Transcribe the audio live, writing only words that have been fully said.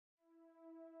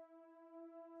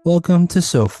Welcome to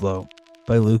SoFlo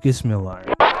by Lucas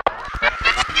Milliron.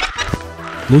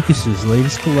 Lucas's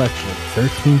latest collection of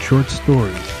 13 short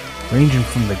stories, ranging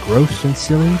from the gross and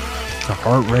silly to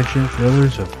heart-wrenching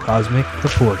thrillers of cosmic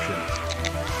proportions.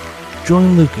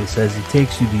 Join Lucas as he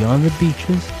takes you beyond the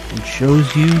beaches and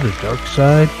shows you the dark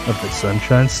side of the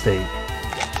Sunshine State.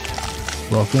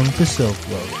 Welcome to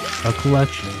SoFlo, a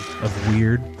collection of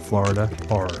weird Florida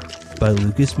horror by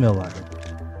Lucas Milliron.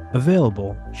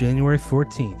 Available January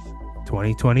 14th,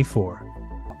 2024.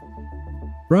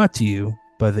 Brought to you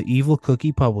by the Evil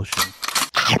Cookie Publishing.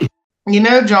 You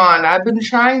know, John, I've been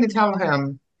trying to tell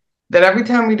him that every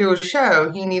time we do a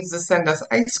show, he needs to send us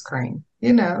ice cream,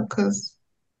 because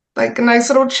like a nice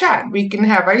little chat. We can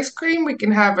have ice cream, we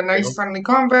can have a nice friendly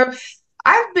convo.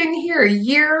 I've been here a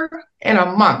year and a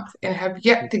month and have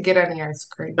yet to get any ice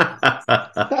cream.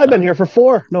 I've been here for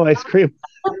 4, no ice cream.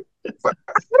 I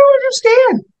don't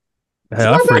understand. I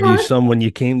offered you some when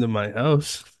you came to my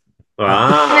house. I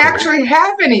don't actually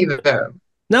have any though.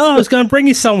 No, I was going to bring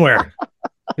you somewhere.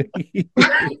 It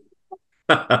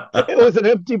was an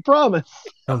empty promise.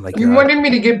 Oh my God. You wanted me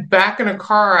to get back in a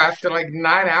car after like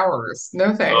 9 hours.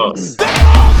 No thanks.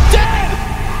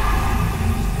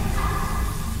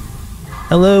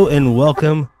 Hello and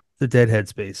welcome to Dead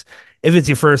Headspace. If it's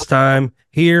your first time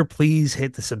here, please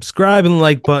hit the subscribe and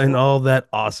like button, all that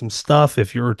awesome stuff.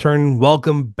 If you're returning,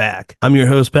 welcome back. I'm your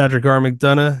host, Patrick R.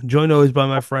 McDonough, joined always by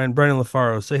my friend, Brennan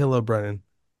LaFaro. Say hello, Brennan.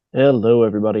 Hello,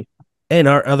 everybody. And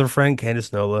our other friend,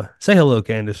 Candace Nola. Say hello,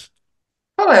 Candace.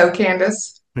 Hello,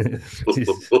 Candace. Pretty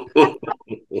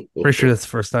sure that's the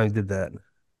first time you did that.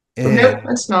 And... Nope,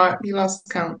 it's not. You lost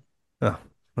count. Oh,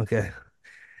 okay.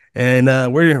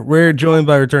 And we're joined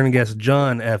by returning guest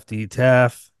John F.D.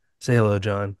 Taff. Say hello,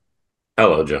 John.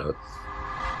 Hello, John.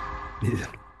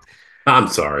 I'm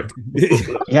sorry.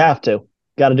 You have to.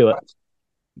 Got to do it.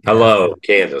 Hello,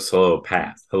 Candace. Hello,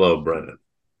 Pat. Hello, Brennan.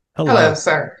 Hello,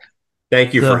 sir.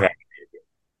 Thank you for having me.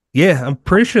 Yeah, I'm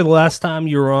pretty sure the last time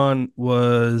you were on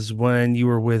was when you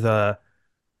were with who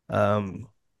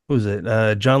was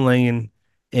it? John Langan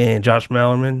and Josh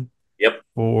Mallerman. Yep.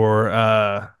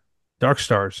 For Dark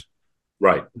Stars.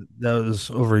 Right. That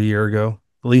was over a year ago,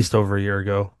 at least over a year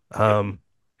ago.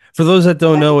 For those that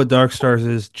don't know what Dark Stars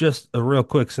is, just a real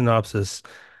quick synopsis.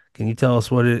 Can you tell us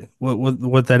what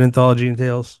that anthology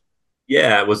entails?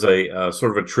 Yeah, it was a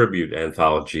sort of a tribute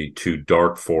anthology to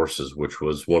Dark Forces, which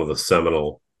was one of the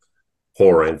seminal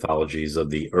horror anthologies of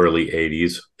the early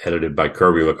 80s, edited by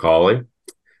Kirby McCauley.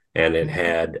 And it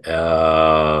had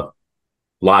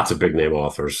lots of big name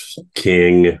authors.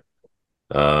 King,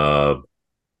 now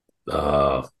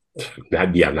I'm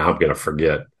going to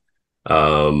forget.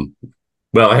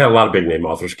 Well, I had a lot of big name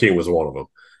authors. King was one of them.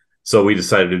 So we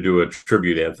decided to do a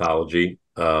tribute anthology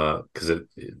because it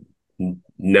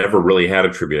never really had a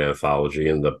tribute anthology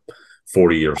in the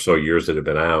 40 or so years that it had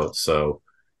been out. So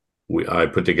I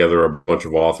put together a bunch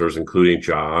of authors, including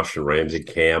Josh and Ramsey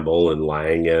Campbell and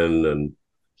Langan and a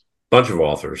bunch of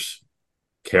authors.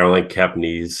 Carolyn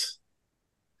Kepnes.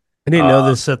 I didn't know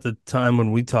this at the time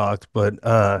when we talked, but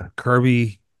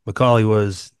Kirby McCauley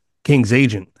was King's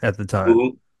agent at the time.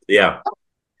 Mm-hmm. Yeah.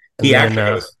 He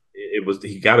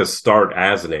got his start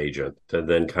as an agent and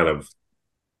then kind of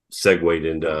segued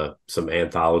into some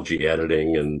anthology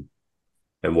editing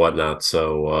and whatnot.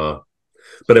 So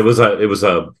but it was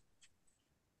a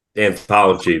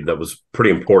anthology that was pretty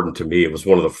important to me. It was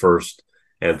one of the first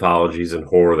anthologies in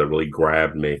horror that really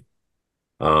grabbed me.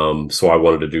 So I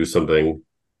wanted to do something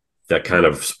that kind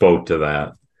of spoke to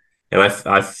that. And I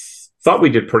thought we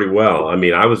did pretty well. I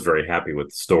mean, I was very happy with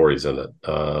the stories in it.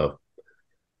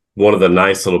 One of the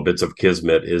nice little bits of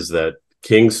kismet is that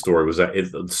King's story was that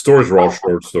the stories were all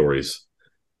short stories,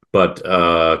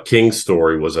 but King's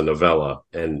story was a novella.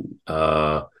 And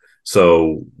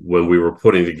so when we were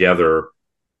putting together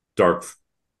Dark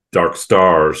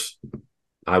Stars,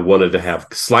 I wanted to have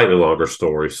slightly longer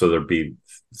stories so there'd be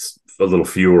a little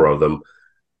fewer of them.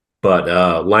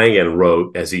 But Langan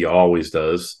wrote, as he always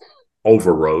does,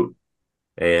 overwrote.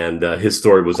 And his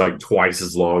story was like twice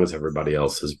as long as everybody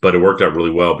else's, but it worked out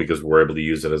really well because we were able to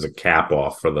use it as a cap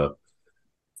off for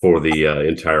the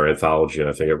entire anthology. And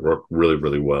I think it worked really,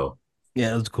 really well.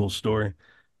 Yeah, it was a cool story.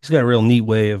 He's got a real neat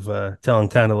way of telling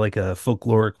kind of like a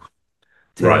folkloric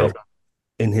tale right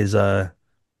in his what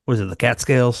is it, the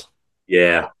Catskills?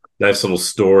 Yeah, nice little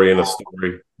story in a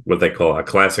story. What they call a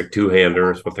classic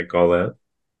two-hander is what they call that.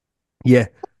 Yeah.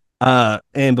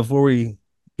 And before we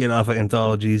get off of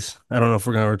anthologies, I don't know if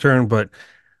we're going to return, but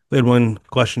we had one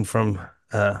question from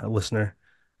a listener,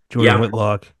 Jordan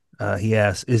Whitlock. He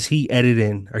asked, are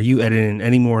you editing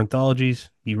any more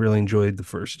anthologies? He really enjoyed the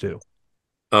first two.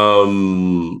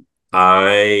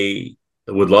 I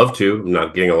would love to. I'm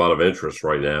not getting a lot of interest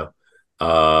right now.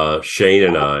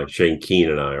 Shane Keene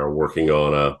and I are working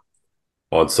on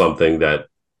something that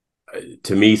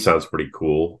to me sounds pretty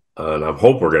cool, and I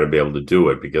hope we're going to be able to do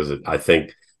it because I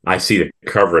think I see the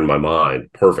cover in my mind,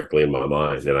 perfectly in my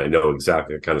mind, and I know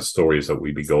exactly the kind of stories that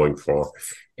we'd be going for.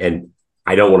 And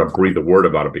I don't want to breathe a word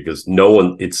about it because no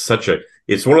one. It's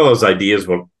one of those ideas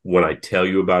when I tell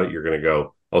you about it, you're going to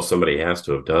go, "Oh, somebody has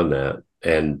to have done that,"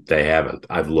 and they haven't.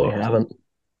 I've They looked. haven't.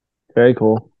 Very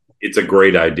cool. It's a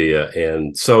great idea,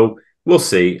 and so we'll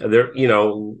see.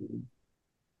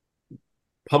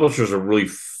 Publishers are really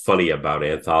funny about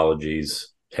anthologies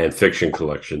and fiction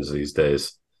collections these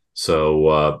days.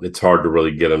 So it's hard to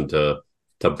really get them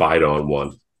to bite on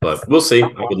one. But we'll see. I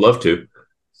would love to.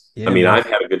 I Yeah, mean, man. I've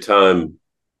had a good time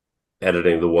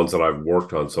editing the ones that I've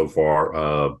worked on so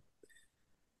far.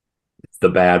 The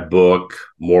Bad Book,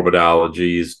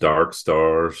 Morbidologies, Dark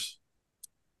Stars.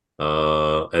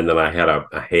 And then I had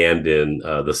a hand in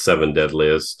the Seven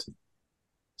Deadliest.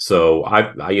 So I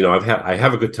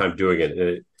have a good time doing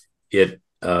it. And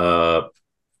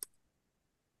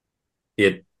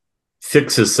it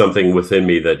fixes something within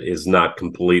me that is not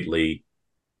completely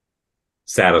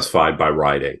satisfied by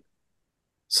writing.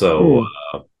 So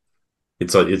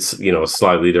it's a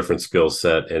slightly different skill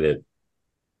set, and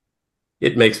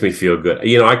it makes me feel good.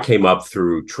 I came up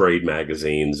through trade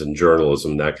magazines and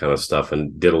journalism, that kind of stuff,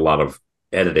 and did a lot of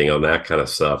editing on that kind of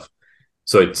stuff.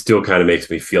 So it still kind of makes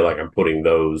me feel like I'm putting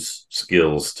those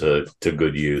skills to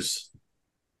good use.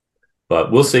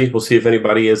 But we'll see. We'll see if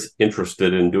anybody is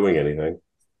interested in doing anything.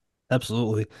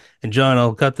 Absolutely. And John,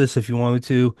 I'll cut this if you want me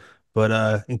to,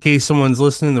 but in case someone's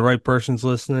listening, the right person's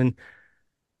listening,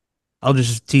 I'll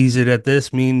just tease it at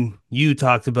this. Me and you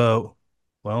talked about,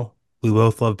 well, we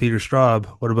both love Peter Straub.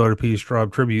 What about a Peter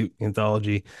Straub tribute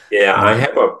anthology? Yeah, I And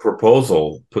have a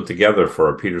proposal put together for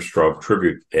a Peter Straub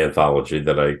tribute anthology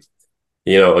that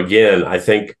again, I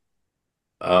think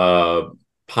uh,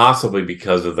 possibly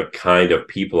because of the kind of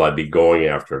people I'd be going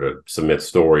after to submit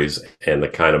stories and the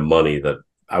kind of money that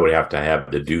I would have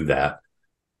to do that.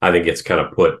 I think it's kind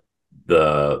of put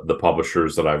the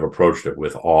publishers that I've approached it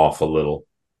with off a little.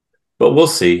 But we'll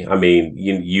see. I mean,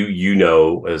 you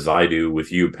know as I do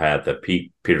with you, Pat, that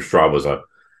Peter Straub was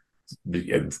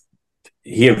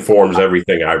he informs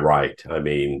everything I write. I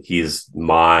mean, he's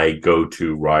my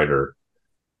go-to writer.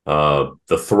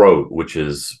 The Throat, which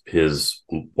is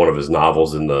one of his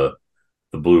novels in the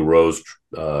Blue Rose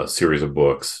series of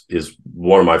books, is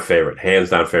one of my hands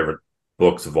down favorite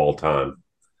books of all time.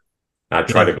 I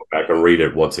try to go back and read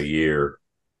it once a year.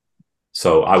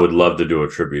 So I would love to do a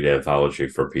tribute anthology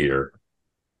for Peter.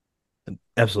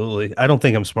 absolutely. I don't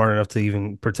think I'm smart enough to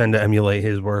even pretend to emulate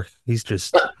his work. He's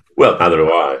just, Well, neither do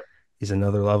I. he's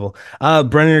another level.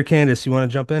 Brennan or Candace, you want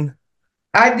to jump in?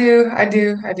 I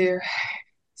do.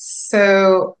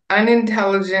 So,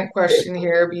 unintelligent question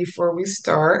here before we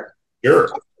start. Sure.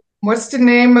 What's the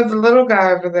name of the little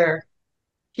guy over there?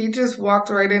 He just walked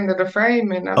right into the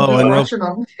frame and I'm Oh, just and watching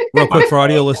him. real quick for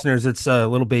audio listeners, it's a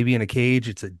little baby in a cage.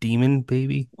 It's a demon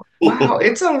baby. Wow,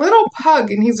 it's a little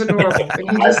pug and he's adorable. And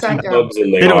he I just have two sat down. pugs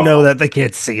in They the don't know office. that. They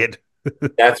can't see it.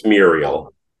 That's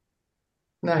Muriel.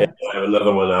 And Nice. I have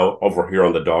another one out over here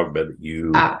on the dog bed that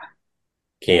you Ah,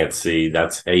 can't see.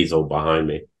 That's Hazel behind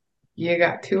me. you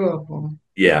got two of them.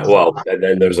 Yeah, well, and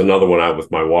then there's another one out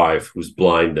with my wife who's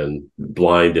blind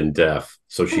and deaf.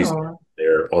 So she's Oh,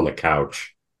 there on the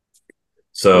couch.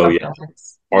 So love yeah,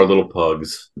 dogs. our little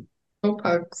pugs. Little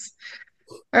pugs.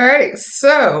 All right,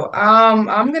 so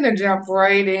I'm gonna jump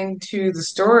right into the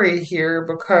story here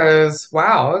because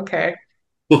wow, okay.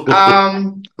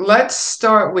 Let's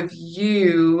start with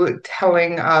you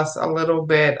telling us a little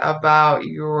bit about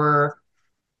your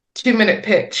 2-minute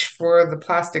pitch for the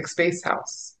Plastic Space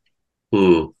House.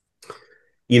 Hmm.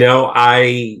 You know,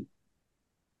 I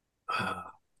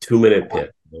 2 minute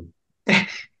pit.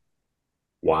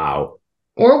 Wow.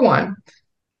 Or one.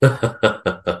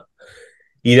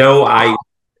 You know,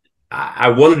 I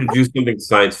wanted to do something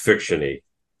science fiction-y,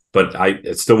 but I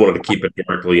still wanted to keep it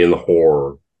directly in the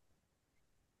horror,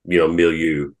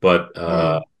 milieu. But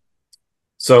Mm.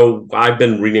 so I've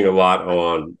been reading a lot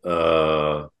on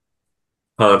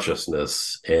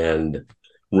consciousness and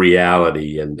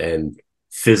reality and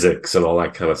physics and all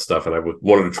that kind of stuff. And I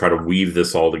wanted to try to weave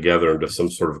this all together into some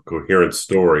sort of coherent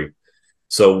story.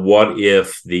 So what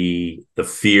if the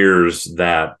fears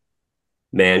that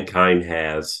mankind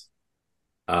has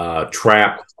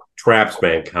traps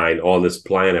mankind on this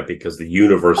planet because the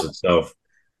universe itself,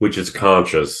 which is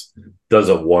conscious,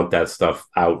 doesn't want that stuff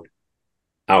out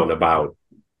and about.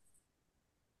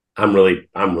 I'm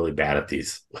really bad at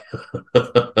these.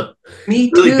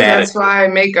 Me Really too. bad at That's why I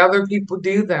make other people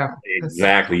do them.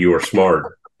 exactly. You are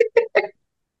smart.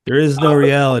 There is no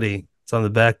reality. It's on the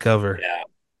back cover. Yeah.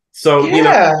 So,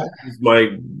 Yeah. it's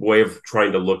my way of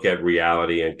trying to look at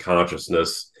reality and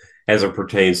consciousness as it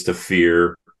pertains to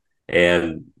fear.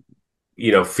 And,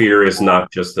 fear is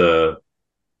not just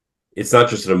it's not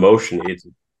just an emotion.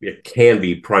 It can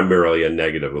be primarily a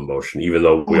negative emotion, even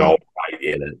though we all fight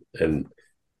in it. And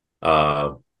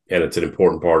it's an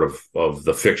important part of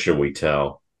the fiction we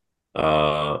tell.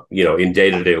 In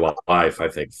day-to-day life, I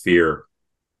think fear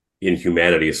in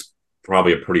humanity is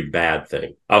probably a pretty bad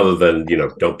thing, other than,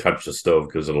 don't touch the stove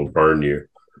because it'll burn you.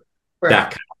 Right.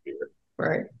 That kind of fear.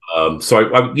 Right.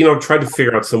 So I tried to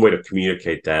figure out some way to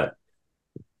communicate that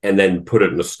and then put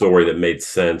it in a story that made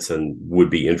sense and would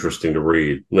be interesting to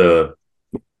read. We'll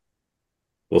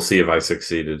see if I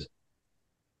succeeded.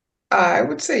 I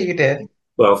would say you did.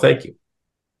 Well, thank you.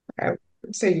 I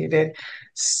would say you did.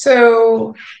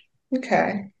 So,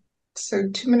 okay. So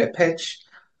 2-minute pitch.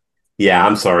 Yeah,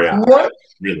 I'm sorry. I'm What?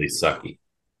 really sucky.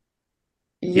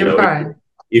 You're fine.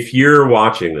 If you're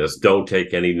watching this, don't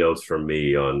take any notes from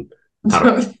me on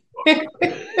how to.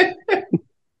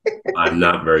 I'm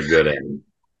not very good at it.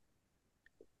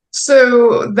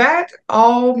 So that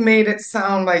all made it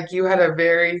sound like you had a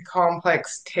very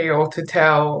complex tale to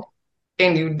tell,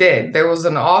 and you did. There was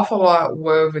an awful lot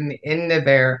woven into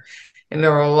there, and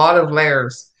there were a lot of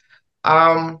layers.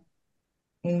 Um,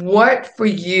 what for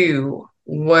you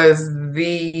was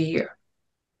the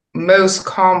most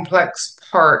complex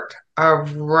part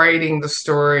of writing the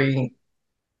story?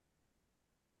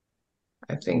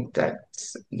 I think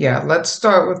yeah, let's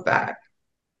start with that.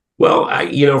 Well,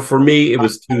 for me, it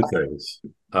was two things.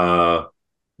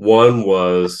 One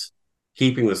was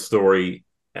keeping the story,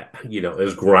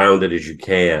 as grounded as you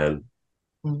can.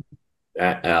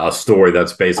 A story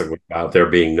that's basically about there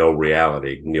being no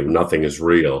reality, nothing is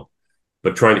real,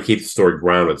 but trying to keep the story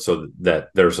grounded so that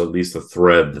there's at least a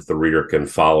thread that the reader can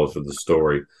follow through the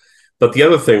story. But the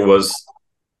other thing was,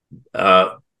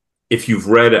 if you've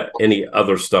read any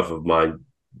other stuff of mine,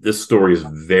 this story is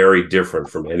very different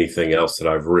from anything else that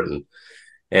I've written.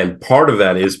 And part of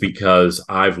that is because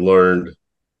I've learned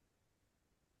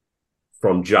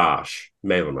from Josh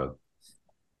Malerman,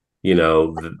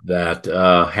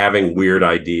 that having weird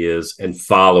ideas and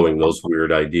following those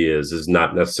weird ideas is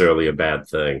not necessarily a bad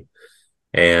thing.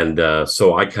 And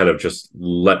so I kind of just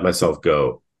let myself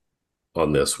go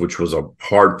on this, which was a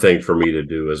hard thing for me to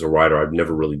do as a writer. I've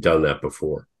never really done that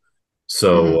before.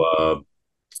 So,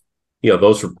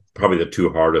 those are probably the two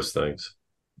hardest things,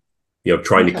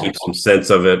 trying to keep some sense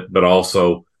of it, but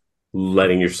also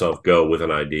letting yourself go with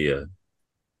an idea.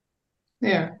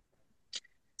 Yeah.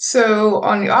 So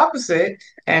on the opposite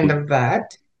end of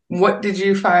that, what did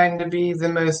you find to be the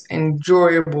most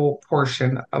enjoyable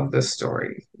portion of the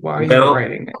story while you were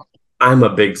writing it? I'm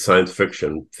a big science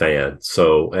fiction fan,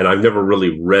 and I've never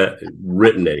really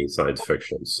written any science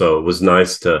fiction. So it was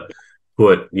nice to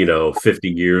put, 50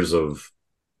 years of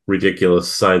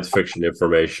ridiculous science fiction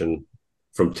information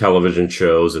from television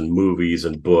shows and movies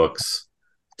and books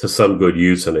to some good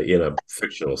use in a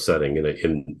fictional setting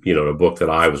in a book that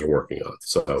I was working on.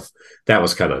 So that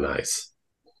was kind of nice.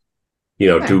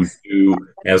 Nice. Do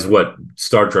as what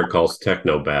Star Trek calls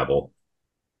technobabble,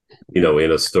 in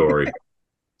a story.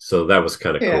 So that was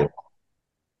kind of cool.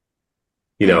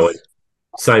 Nice.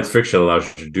 Science fiction allows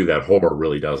you to do that. Horror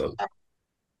really doesn't.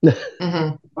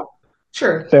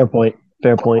 Sure. Fair point.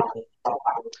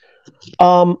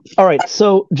 All right.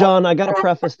 So, John, I got to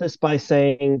preface this by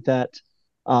saying that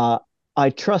I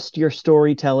trust your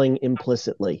storytelling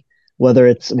implicitly, whether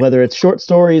it's short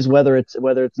stories, whether it's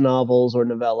novels or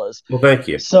novellas. Well, thank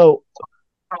you. So,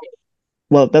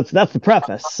 well, that's the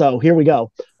preface. So here we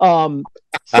go.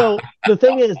 So the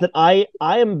thing is that I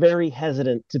am very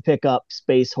hesitant to pick up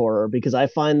space horror because I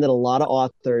find that a lot of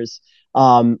authors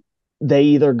they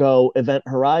either go Event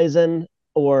Horizon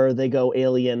or they go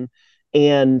Alien,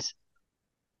 and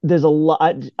there's a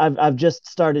lot. I've just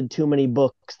started too many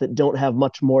books that don't have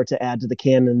much more to add to the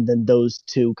canon than those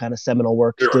two kind of seminal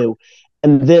works do,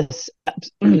 and this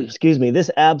excuse me, this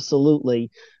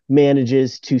absolutely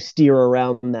manages to steer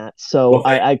around that. So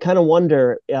I kind of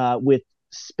wonder with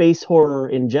space horror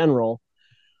in general,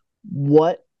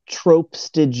 what tropes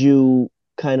did you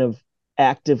kind of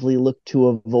actively look to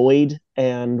avoid,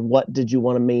 and what did you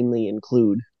want to mainly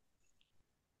include?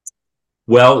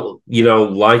 Well,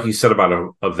 like you said about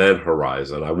an Event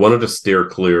Horizon, I wanted to steer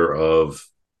clear of,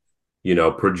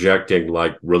 projecting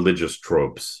like religious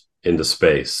tropes into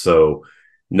space. So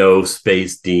no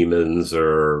space demons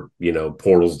or,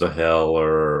 portals to hell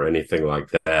or anything like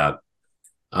that.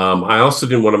 I also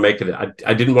didn't want to make it,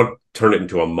 I didn't want to turn it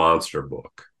into a monster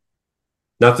book.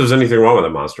 Not that there's anything wrong with a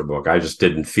monster book. I just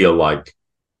didn't feel like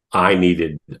I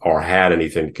needed or had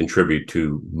anything to contribute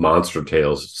to monster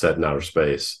tales set in outer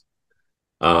space.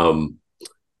 Yeah,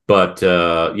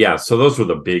 so those were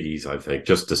the biggies, I think,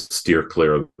 just to steer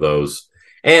clear of those.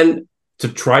 And to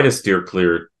try to steer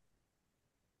clear,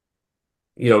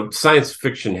 science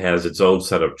fiction has its own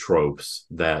set of tropes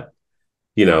that,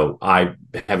 I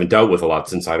haven't dealt with a lot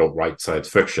since I don't write science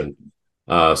fiction.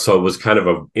 So it was kind of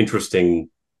an interesting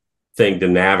thing to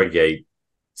navigate,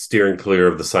 steering clear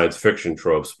of the science fiction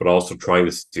tropes, but also trying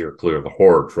to steer clear of the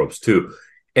horror tropes too.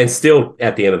 And still,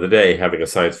 at the end of the day, having a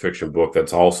science fiction book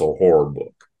that's also a horror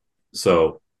book.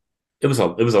 So it was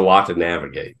a lot to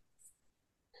navigate.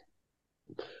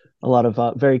 A lot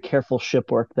of very careful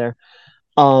ship work there.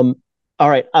 All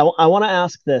right, I want to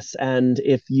ask this, and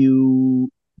if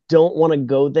you don't want to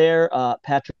go there,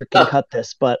 Patrick can cut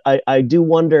this, but I do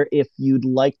wonder if you'd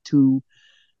like to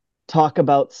talk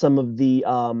about some of the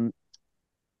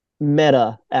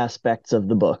meta aspects of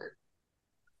the book.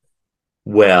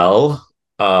 Well,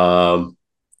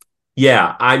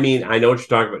 yeah, I mean, I know what you're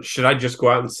talking about. Should I just go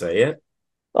out and say it?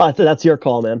 Oh, that's your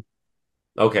call, man.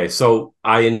 Okay, so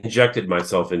I injected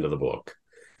myself into the book.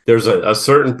 There's a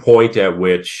certain point at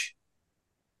which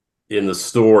in the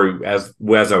story, as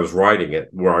I was writing it,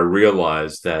 where I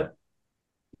realized that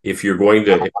if you're going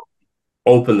to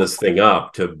open this thing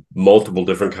up to multiple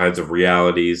different kinds of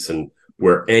realities and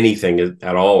where anything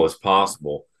at all is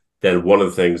possible, then one of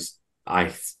the things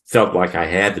I felt like I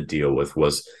had to deal with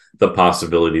was the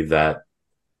possibility that,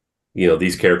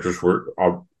 these characters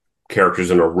are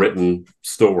characters in a written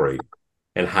story.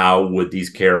 And how would these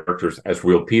characters as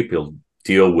real people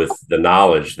deal with the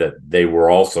knowledge that they were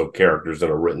also characters in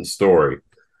a written story?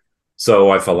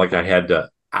 So I felt like I had to,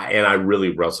 and I really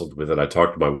wrestled with it. I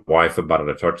talked to my wife about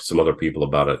it. I talked to some other people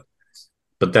about it.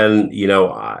 But then,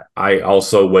 I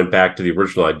also went back to the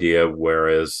original idea,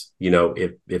 whereas,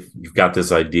 if you've got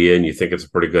this idea and you think it's a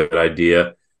pretty good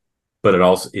idea, but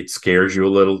it scares you a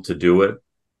little to do it,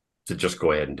 to just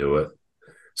go ahead and do it.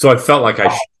 So I felt like I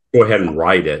should go ahead and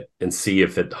write it and see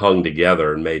if it hung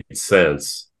together and made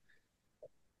sense.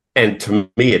 And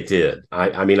to me, it did.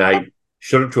 I mean, I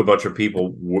showed it to a bunch of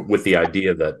people with the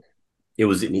idea that it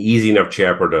was an easy enough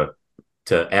chapter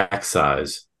to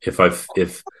excise. If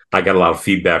I got a lot of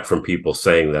feedback from people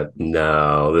saying that,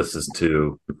 no, this is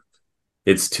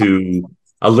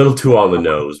a little too on the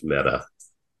nose meta.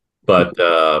 But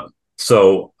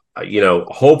so,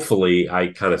 hopefully I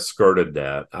kind of skirted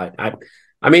that.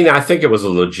 I mean, I think it was a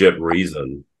legit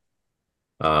reason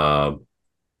to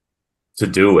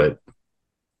do it.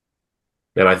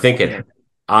 And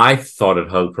I thought it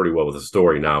hung pretty well with the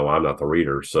story. Now, I'm not the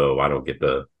reader, so I don't get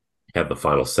to have the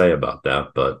final say about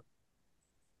that. But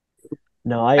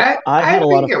no, I had a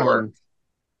lot of fun. Worked.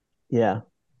 Yeah,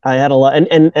 I had a lot,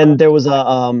 and there was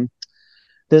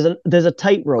there's a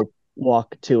tightrope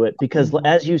walk to it because,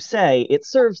 as you say, it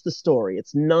serves the story.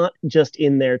 It's not just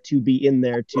in there to be in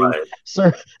there to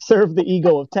serve the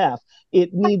ego of Taff.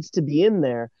 It needs to be in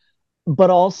there, but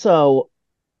also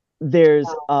there's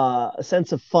a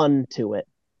sense of fun to it.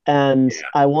 And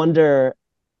I wonder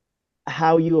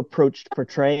how you approached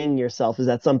portraying yourself. Is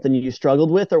that something you struggled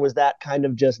with, or was that kind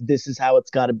of just, this is how it's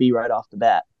got to be right off the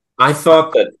bat? I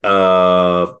thought that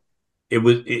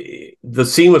the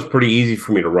scene was pretty easy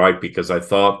for me to write because I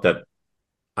thought that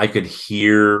I could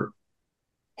hear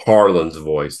Harlan's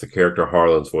voice, the character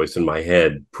Harlan's voice in my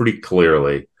head pretty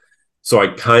clearly. So I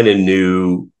kind of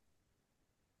knew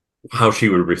how she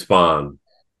would respond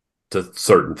to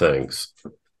certain things.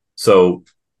 So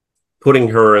putting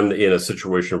her in a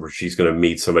situation where she's going to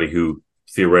meet somebody who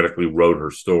theoretically wrote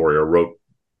her story or wrote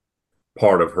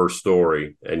part of her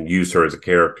story and use her as a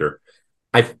character,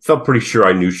 I felt pretty sure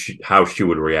I knew how she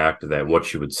would react to that and what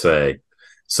she would say.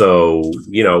 So,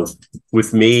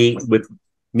 with me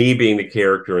being the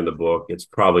character in the book, it's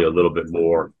probably a little bit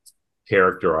more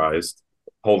characterized.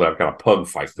 Hold on, I've got a pug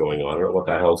fight going on. I don't know what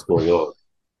the hell's going on.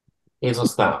 Hazel,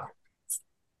 stop.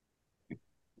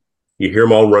 You hear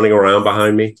them all running around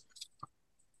behind me?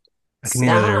 I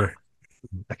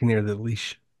can hear the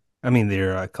leash. I mean,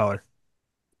 their collar.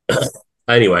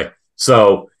 Anyway,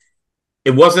 so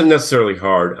it wasn't necessarily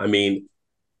hard. I mean,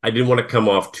 I didn't want to come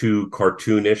off too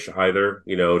cartoonish either,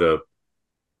 to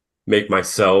make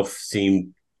myself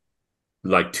seem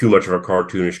like too much of a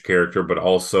cartoonish character, but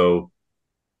also,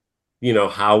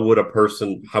 how would a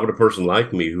person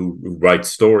like me who writes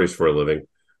stories for a living,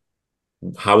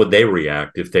 how would they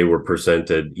react if they were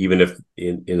presented, even if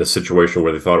in a situation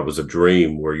where they thought it was a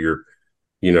dream, where you're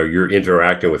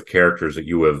interacting with characters that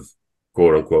you have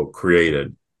quote unquote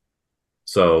created.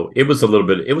 So it was a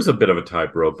bit of a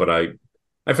tightrope, but I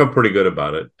felt pretty good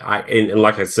about it. And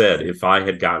like I said, if I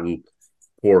had gotten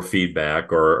poor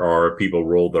feedback or people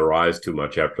rolled their eyes too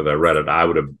much after they read it, I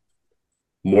would have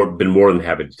been more than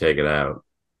happy to take it out.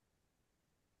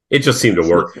 It just seemed to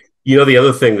work. The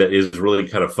other thing that is really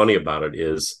kind of funny about it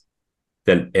is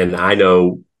that, and I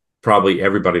know probably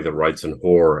everybody that writes in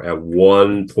horror at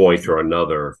one point or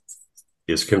another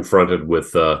is confronted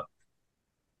with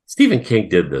Stephen King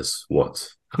did this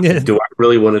once. Yeah. Do I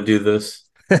really want to do this?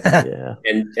 Yeah.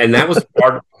 And that was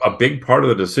a big part of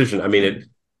the decision. I mean, it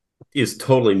is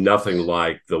totally nothing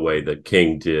like the way that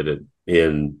King did it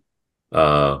in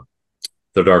the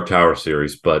Dark Tower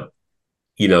series, but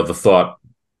the thought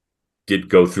did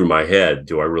go through my head.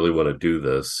 Do I really want to do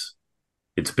this?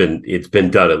 It's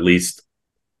been done at least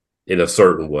in a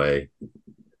certain way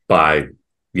by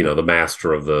the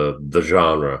master of the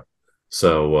genre.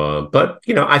 So, but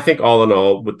I think all in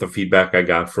all, with the feedback I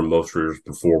got from most readers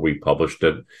before we published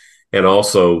it, and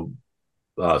also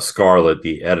Scarlett,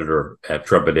 the editor at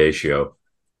Trepidatio,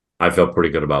 I felt pretty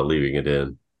good about leaving it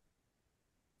in.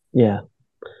 Yeah.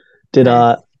 Did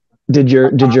your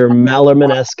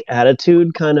Mallerman-esque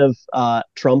attitude kind of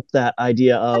trump that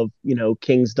idea of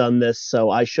King's done this, so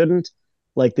I shouldn't?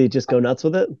 Like they just go nuts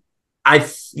with it? I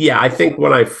think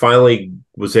when I finally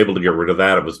was able to get rid of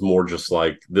that, it was more just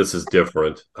like, this is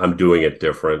different. I'm doing it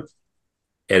different,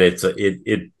 and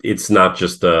it's not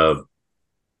just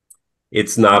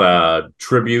it's not a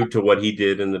tribute to what he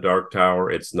did in the Dark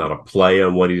Tower. It's not a play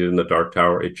on what he did in the Dark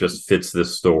Tower. It just fits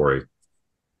this story.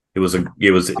 It was a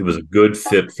good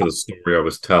fit for the story I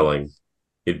was telling.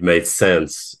 It made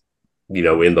sense,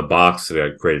 in the box that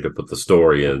I created to put the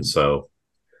story in. So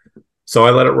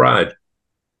I let it ride.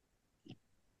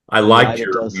 I liked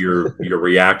your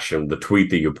reaction, the tweet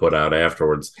that you put out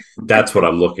afterwards. That's what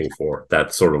I'm looking for.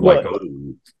 That's sort of like,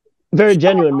 very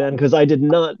genuine, man, because I did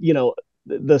not,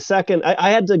 the second I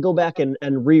had to go back and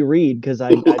reread because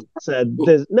I said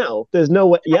there's no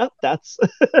way. Yep, that's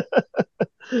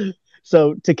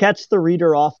so to catch the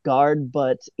reader off guard,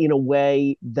 but in a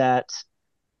way that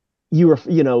you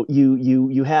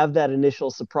have that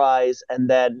initial surprise, and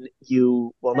then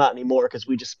not anymore because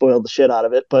we just spoiled the shit out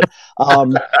of it, but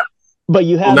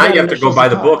you have now you have to go buy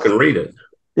the book and read it.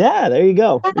 Yeah, there you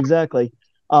go. Exactly.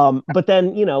 But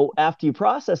then, after you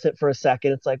process it for a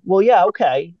second, it's like, well, yeah,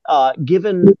 okay.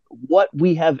 Given what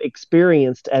we have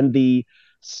experienced and the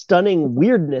stunning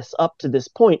weirdness up to this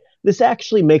point, this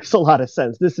actually makes a lot of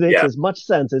sense. This makes as much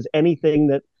sense as anything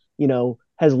that,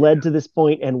 has led to this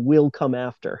point and will come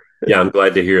after. Yeah, I'm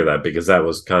glad to hear that, because that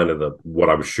was kind of what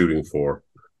I was shooting for.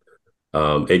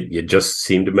 It just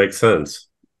seemed to make sense.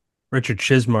 Richard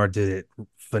Chizmar did it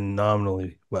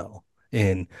phenomenally well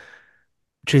in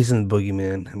Chasing the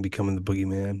Boogeyman and Becoming the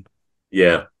Boogeyman.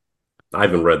 Yeah, I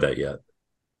haven't read that yet.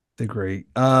 They're great.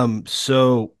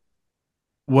 So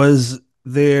was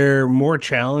there more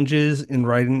challenges in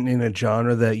writing in a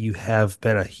genre that you have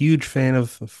been a huge fan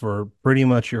of for pretty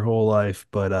much your whole life,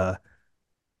 but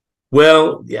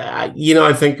well, yeah,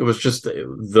 I think it was just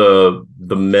the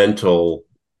mental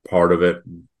part of it,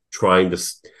 trying to,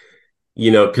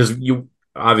 because you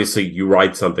obviously you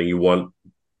write something, you want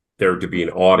there to be an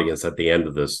audience at the end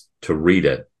of this to read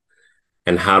it,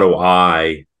 and how do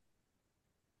I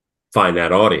find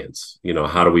that audience?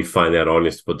 How do we find that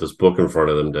audience to put this book in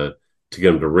front of them to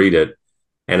get them to read it,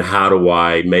 and how do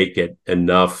I make it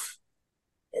enough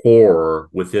horror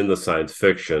within the science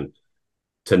fiction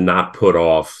to not put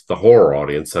off the horror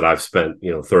audience that I've spent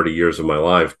 30 years of my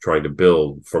life trying to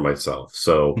build for myself.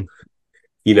 So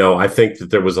I think that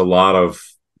there was a lot of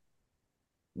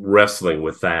wrestling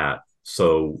with that,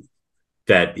 so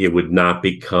that it would not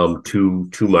become too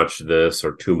much this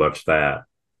or too much that.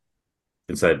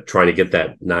 It's that trying to get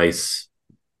that nice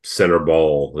center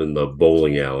ball in the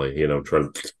bowling alley,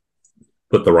 trying to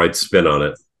put the right spin on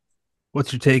it.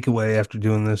 what's your takeaway after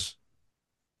doing this?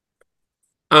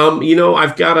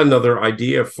 I've got another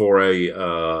idea for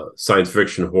a science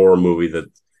fiction horror movie that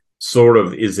sort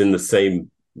of is in the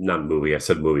same, not movie, I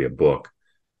said movie, a book,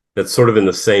 that's sort of in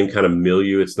the same kind of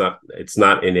milieu. It's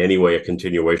not in any way a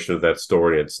continuation of that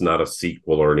story. It's not a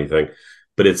sequel or anything,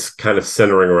 but it's kind of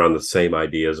centering around the same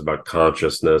ideas about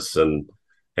consciousness and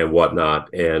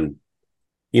whatnot. And,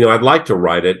 I'd like to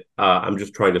write it. I'm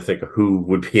just trying to think of who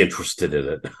would be interested in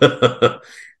it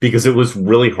because it was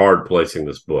really hard placing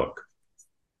this book.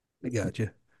 I got you.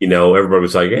 Everybody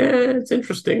was like, it's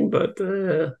interesting, but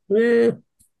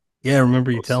Yeah, I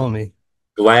remember you telling me.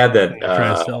 glad that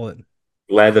trying to sell it.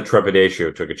 glad that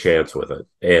Trepidatio took a chance with it,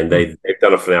 and they've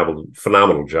done a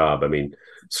phenomenal job. I mean,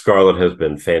 Scarlett has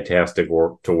been fantastic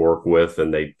to work with,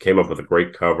 and they came up with a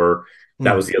great cover.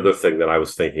 That was the other thing that I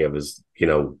was thinking of is,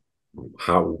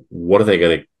 what are they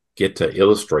going to get to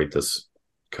illustrate this,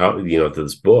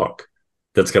 this book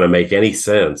that's going to make any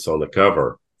sense on the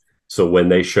cover? So when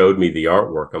they showed me the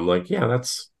artwork, I'm like, yeah,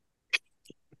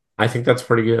 I think that's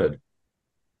pretty good.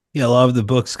 Yeah, a lot of the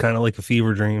books kind of like a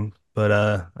fever dream, but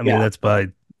I mean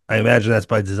I imagine that's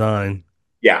by design.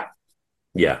 Yeah.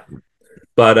 Yeah.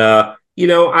 But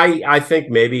I think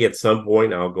maybe at some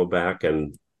point I'll go back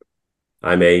and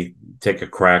I may take a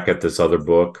crack at this other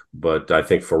book, but I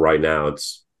think for right now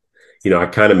it's I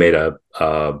kind of made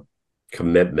a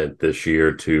commitment this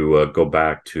year to go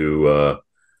back to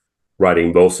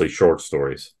writing mostly short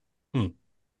stories.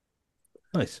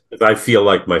 Nice. I feel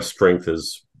like my strength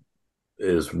is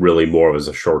really more as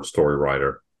a short story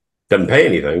writer. Doesn't pay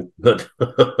anything, but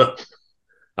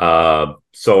so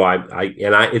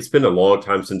it's been a long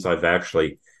time since I've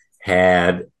actually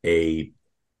had a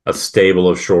stable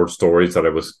of short stories that I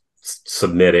was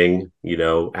submitting,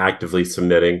 actively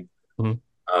submitting.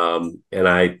 And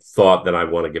I thought that I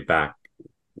want to get back.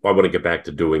 I want to get back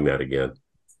to doing that again.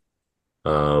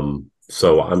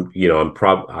 So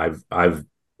I've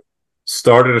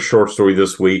started a short story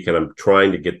this week, and I'm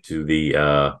trying to get to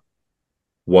the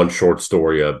one short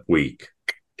story a week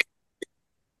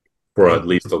for at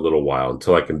least a little while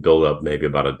until I can build up maybe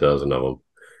about a dozen of them.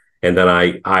 And then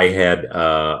I had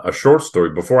a short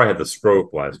story before I had the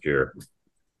stroke last year.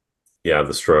 Yeah,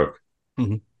 the stroke.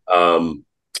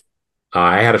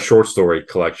 I had a short story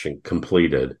collection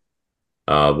completed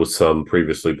with some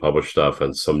previously published stuff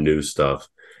and some new stuff.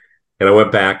 And I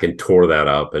went back and tore that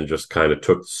up and just kind of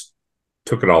took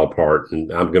it all apart.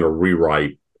 And I'm going to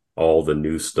rewrite all the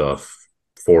new stuff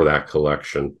for that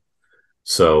collection.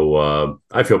 So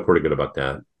I feel pretty good about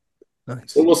that.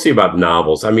 Nice. Well, we'll see about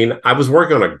novels. I mean, I was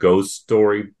working on a ghost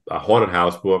story, a haunted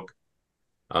house book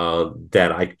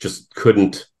that I just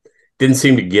didn't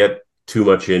seem to get too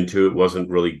much into. It wasn't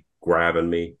really grabbing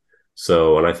me.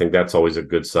 So, and I think that's always a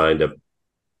good sign to,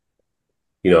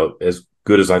 as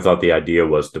good as I thought the idea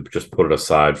was, to just put it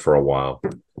aside for a while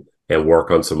and work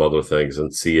on some other things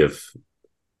and see if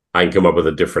I can come up with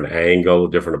a different angle,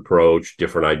 a different approach,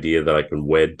 different idea that I can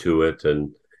wed to it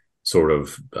and sort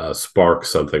of spark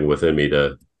something within me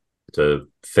to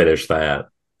finish that.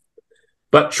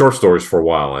 But short stories for a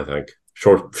while, I think.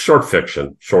 Short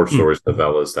fiction, short stories,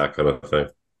 novellas, that kind of thing.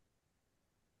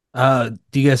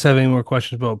 Do you guys have any more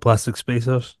questions about Plastic Space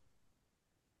House?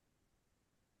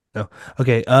 No.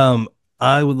 Okay.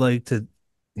 I would like to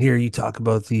hear you talk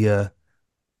about the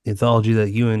anthology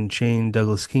that you and Shane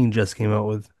Douglas Keene just came out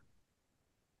with.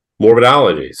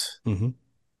 Morbidologies.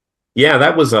 Yeah,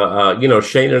 that was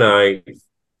Shane and I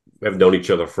have known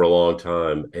each other for a long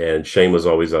time, and Shane was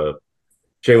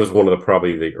one of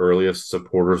probably the earliest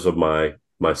supporters of my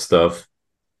stuff.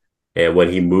 And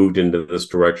when he moved into this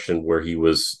direction where he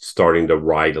was starting to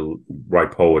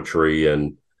write poetry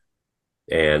and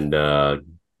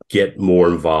get more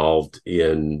involved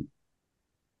in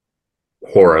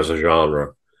horror as a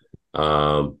genre,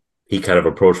 he kind of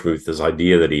approached me with this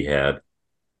idea that he had,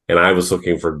 and I was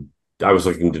looking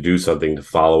to do something to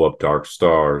follow up Dark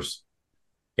Stars,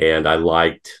 and I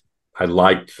liked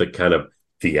the kind of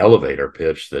the elevator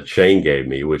pitch that Shane gave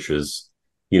me, which is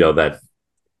that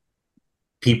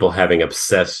people having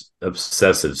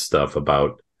obsessive stuff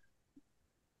about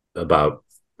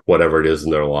whatever it is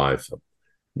in their life,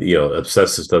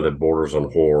 obsessive stuff that borders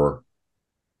on horror.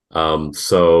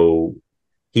 So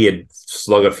he had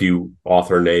slung a few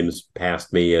author names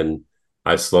past me, and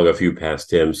I slung a few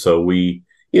past him. So we,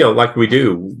 like we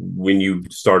do when you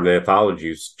start an anthology,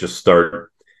 you just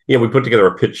start, we put together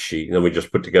a pitch sheet, and then we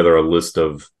just put together a list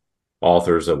of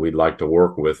authors that we'd like to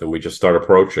work with, and we just start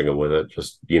approaching them with it.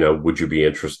 Just, would you be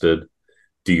interested?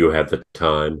 Do you have the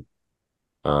time?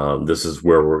 This is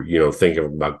where we're, thinking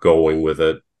about going with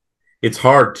it. It's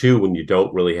hard too when you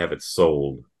don't really have it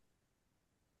sold,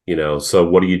 so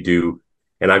what do you do?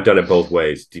 And I've done it both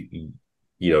ways.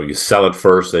 You sell it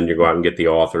first, then you go out and get the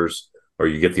authors, or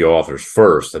you get the authors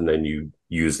first, and then you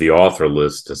use the author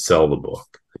list to sell the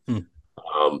book.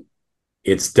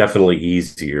 It's definitely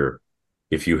easier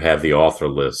if you have the author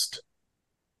list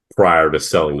prior to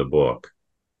selling the book.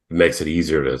 It makes it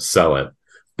easier to sell it,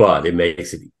 but it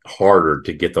makes it harder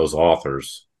to get those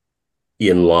authors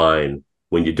in line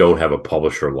when you don't have a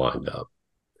publisher lined up.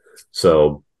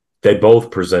 So they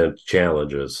both present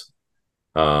challenges.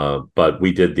 But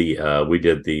we did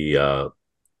the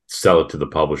sell it to the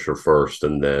publisher first,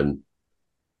 and then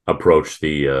approach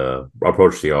the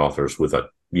authors with a,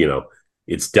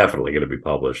 it's definitely going to be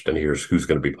published, and here's who's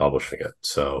going to be publishing it.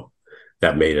 So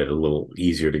that made it a little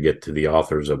easier to get to the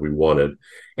authors that we wanted.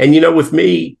 And with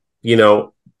me,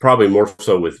 probably more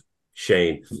so with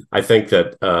Shane, I think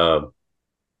that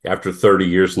after 30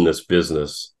 years in this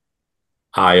business,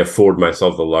 I afford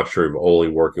myself the luxury of only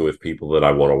working with people that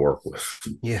I want to work with.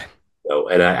 Yeah.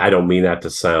 And I don't mean that to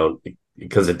sound,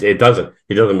 because it doesn't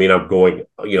mean I'm going,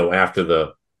 after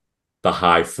the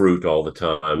high fruit all the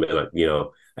time. And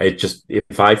it just,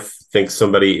 if I think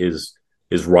somebody is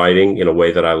writing in a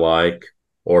way that I like,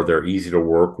 or they're easy to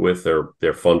work with,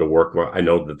 they're fun to work with, I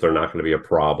know that they're not going to be a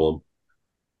problem.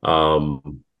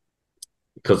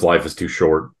 Because life is too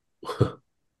short.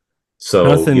 So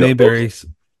Jonathan Mayberry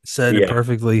said it yeah.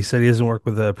 perfectly. He said he doesn't work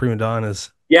with prima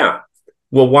donnas. Yeah.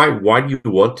 Well, why do you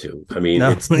want to? I mean, No.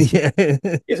 it's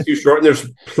too short, and there's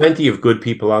plenty of good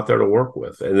people out there to work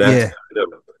with, and that's Yeah.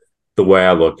 kind of the way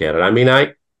I look at it. I mean,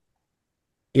 I've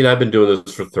been doing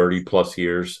this for 30 plus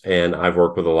years, and I've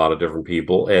worked with a lot of different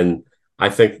people, and I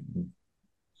think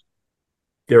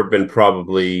there have been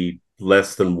probably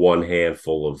less than one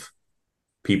handful of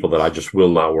people that I just will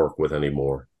not work with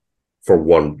anymore for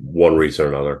one reason or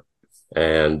another.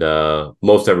 And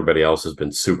most everybody else has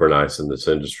been super nice in this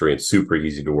industry and super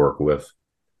easy to work with.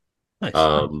 Nice.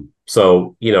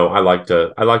 So I like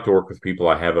to work with people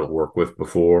I haven't worked with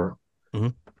before.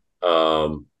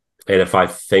 Mm-hmm. And if I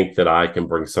think that I can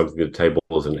bring something to the table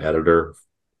as an editor,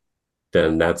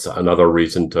 then that's another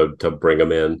reason to bring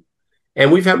them in.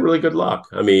 And we've had really good luck.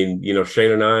 I mean,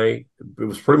 Shane and I, it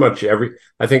was pretty much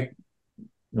I think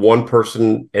one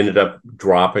person ended up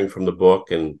dropping from the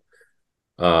book, and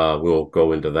we'll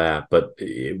go into that, but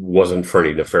it wasn't for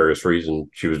any nefarious reason.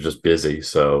 She was just busy.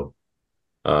 So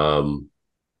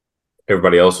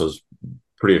everybody else was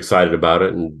pretty excited about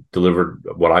it and delivered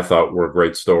what I thought were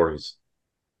great stories.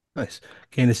 Nice.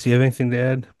 Candace, do you have anything to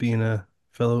add, being a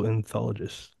fellow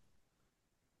anthologist?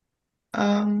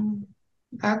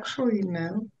 Actually,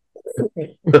 no.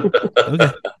 Okay.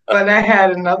 But I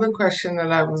had another question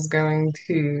that I was going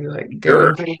to go Sure.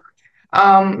 into.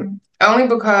 Only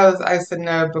because I said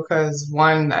no, because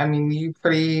one, I mean, you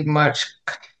pretty much,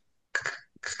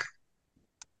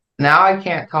 now I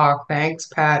can't talk. Thanks,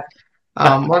 Pat.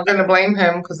 We're gonna blame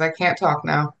him because I can't talk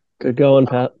now. Good going,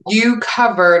 Pat. You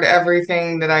covered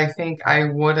everything that I think I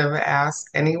would have asked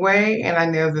anyway, and I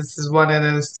know this is one of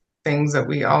those things that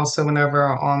we also went over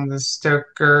on the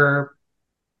Stoker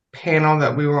panel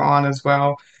that we were on as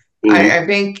well. Mhm. I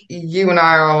think you and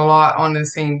I are a lot on the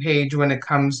same page when it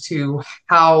comes to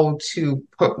how to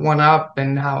put one up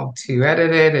and how to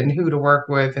edit it and who to work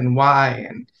with and why,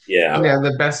 and Yeah.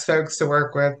 the best folks to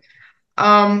work with.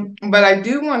 But I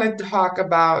do want to talk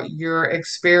about your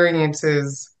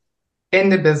experiences in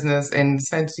the business, and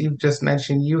since you've just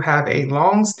mentioned you have a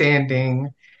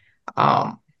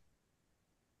um,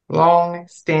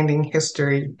 long-standing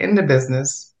history in the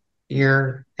business,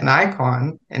 you're an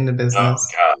icon in the Oh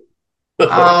business. God.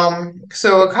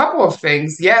 So a couple of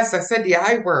things. Yes, I said the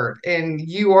I word, and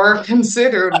you are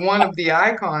considered one of the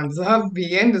icons of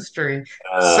the industry,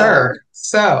 sir.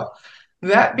 So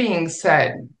that being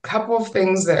said, couple of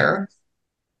things there.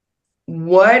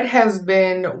 What has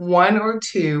been one or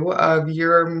two of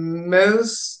your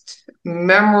most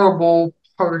memorable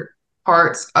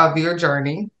parts of your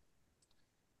journey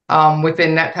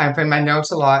within that time frame? I know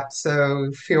it's a lot,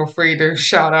 so feel free to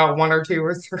shout out one or two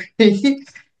or three.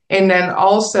 And then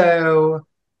also,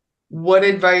 what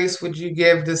advice would you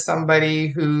give to somebody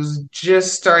who's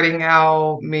just starting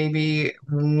out, maybe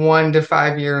 1 to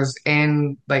 5 years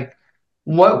in? Like,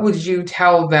 what would you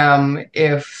tell them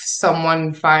if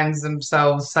someone finds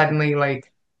themselves suddenly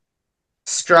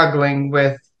struggling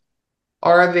with,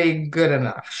 are they good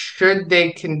enough? Should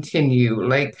they continue?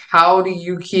 Like, how do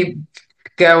you keep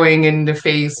going in the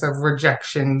face of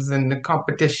rejections and the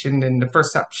competition and the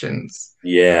perceptions?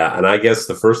 Yeah. And I guess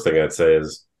the first thing I'd say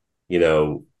is,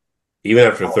 even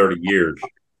after 30 years,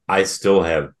 I still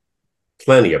have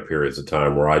plenty of periods of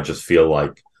time where I just feel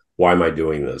like, why am I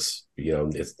doing this?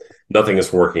 Nothing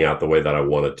is working out the way that I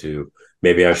want it to.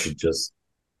 Maybe I should just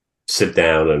sit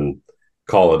down and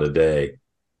call it a day.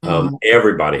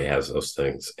 Everybody has those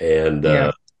things, and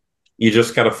Yeah. you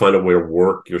just got to find a way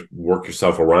to work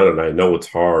yourself around it. And I know it's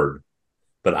hard,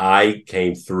 but I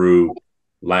came through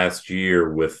last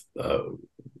year with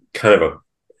kind of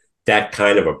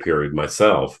a period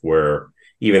myself, where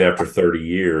even after 30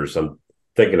 years, I'm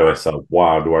thinking to myself,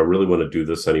 wow, do I really want to do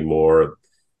this anymore?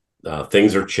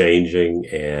 Things are changing,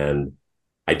 and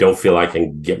I don't feel I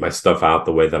can get my stuff out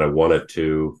the way that I want it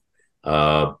to.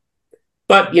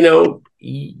 But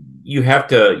you have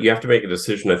to make a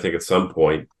decision, I think, at some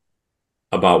point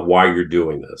about why you're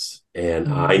doing this.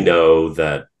 And I know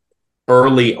that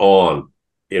early on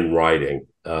in writing,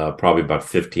 probably about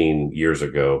 15 years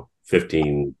ago,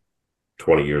 15,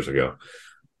 20 years ago,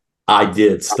 I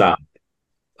did stop.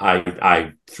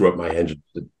 I threw up my hands.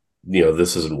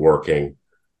 This isn't working.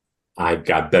 I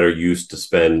got better used to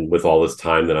spend with all this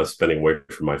time that I was spending away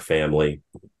from my family.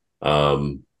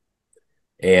 And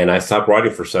I stopped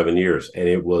writing for 7 years, and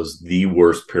it was the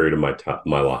worst period of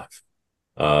my life.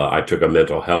 I took a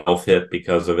mental health hit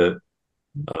because of it.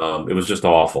 It was just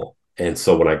awful. And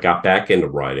so when I got back into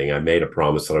writing, I made a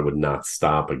promise that I would not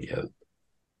stop again.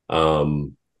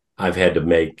 I've had to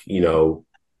make, you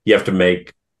have to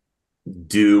make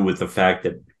do with the fact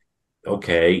that,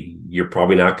 okay, you're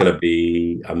probably not going to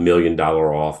be $1 million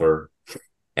author,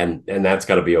 and that's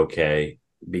got to be okay,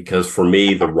 because for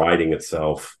me, the writing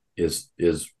itself is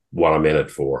what I'm in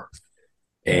it for.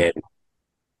 And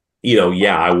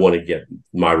I want to get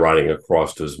my writing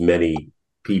across to as many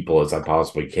people as I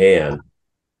possibly can,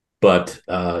 but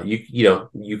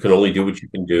you can only do what you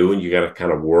can do, and you got to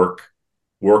kind of work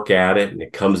at it, and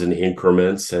it comes in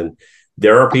increments. And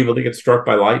there are people that get struck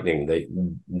by lightning.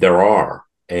 There are.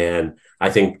 And I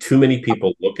think too many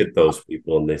people look at those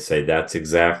people and they say, that's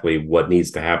exactly what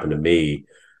needs to happen to me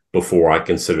before I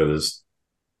consider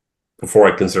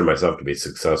myself to be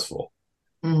successful.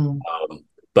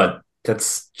 But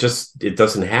that's just, it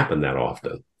doesn't happen that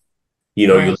often. You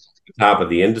look at the top of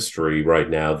the industry right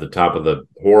now, the top of the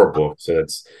horror books, and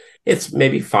it's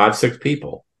maybe 5-6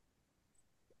 people.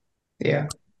 Yeah.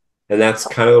 And that's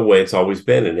kind of the way it's always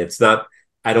been. And it's not,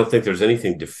 I don't think there's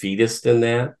anything defeatist in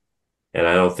that. And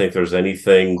I don't think there's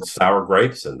anything sour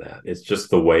grapes in that. It's just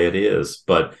the way it is.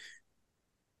 But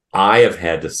I have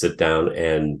had to sit down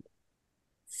and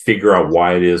figure out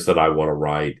why it is that I want to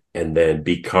write, and then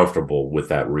be comfortable with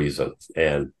that reason.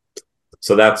 And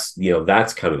so that's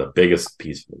kind of the biggest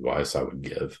piece of advice I would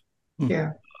give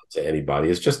to anybody,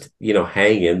 is just,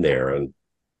 hang in there. And,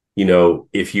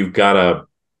 if you've got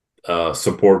a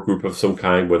support group of some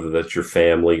kind, whether that's your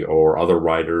family or other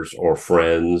writers or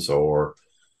friends or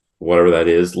whatever that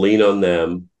is, lean on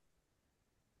them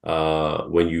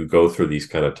when you go through these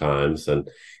kind of times. And,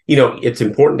 it's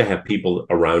important to have people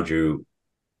around you.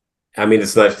 I mean,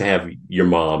 it's nice to have your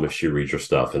mom if she reads your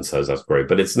stuff and says that's great,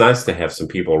 but it's nice to have some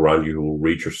people around you who will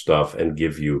read your stuff and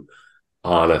give you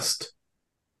honest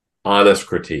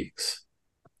critiques.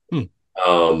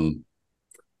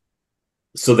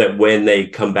 So that when they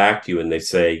come back to you and they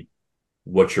say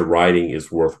what you're writing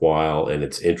is worthwhile and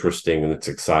it's interesting and it's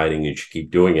exciting and you should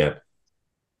keep doing it,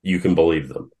 you can believe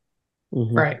them.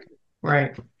 Right.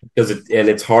 Because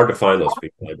it's hard to find those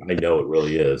people. I know it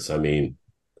really is. I mean,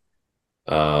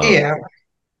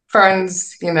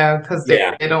 friends, because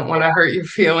they don't want to hurt your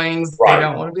feelings. Right. They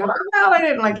don't want to be like, well, I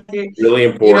didn't like it. Really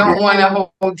important. You don't want a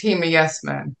whole team of yes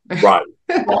men. Right.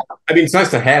 I mean, it's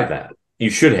nice to have that. You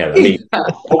should have it. I mean,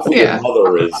 hopefully your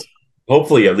mother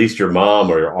hopefully at least your mom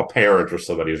or a parent or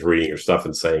somebody is reading your stuff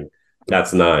and saying,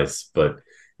 that's nice. But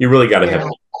you really got to have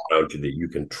people around you that you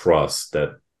can trust,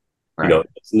 that,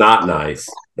 it's not nice.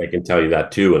 They can tell you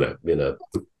that too in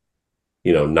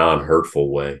a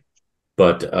non-hurtful way.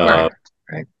 But,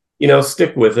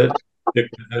 stick with it.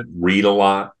 Read a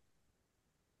lot,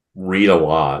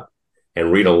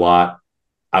 and read a lot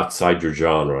outside your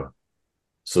genre,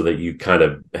 so that you kind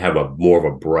of have more of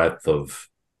a breadth of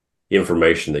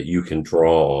information that you can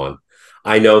draw on.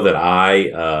 I know that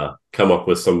I come up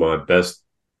with some of my best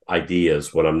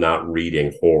ideas when I'm not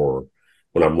reading horror,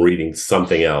 when I'm reading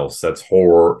something else that's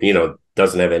horror,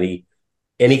 doesn't have any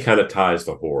kind of ties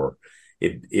to horror.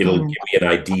 It'll give me an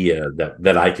idea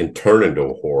that I can turn into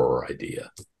a horror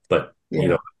idea. But,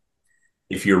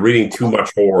 if you're reading too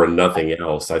much horror and nothing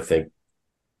else, I think,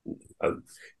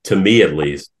 to me at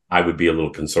least, I would be a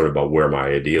little concerned about where my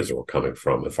ideas were coming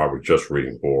from if I were just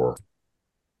reading horror.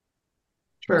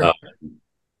 Sure. And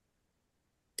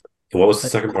what was the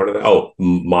second part of that? Oh,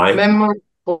 my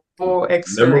memorable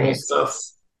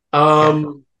experiences.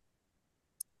 Memorable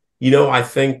stuff. I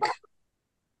think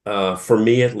for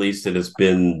me at least, it has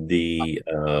been the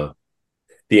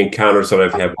encounters that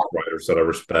I've had with writers that I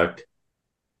respect.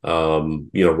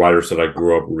 Writers that I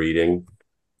grew up reading.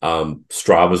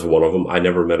 Straub is one of them. I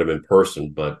never met him in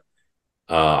person, but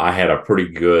I had a pretty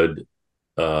good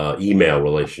email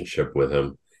relationship with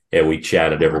him, and we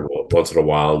chatted every once in a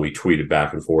while, and we tweeted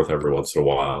back and forth every once in a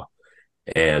while.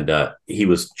 And he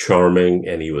was charming,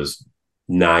 and he was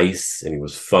nice, and he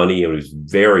was funny, and he was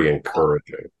very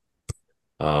encouraging.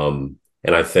 And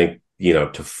I think,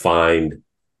 to find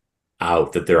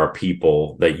out that there are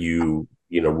people that you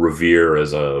revere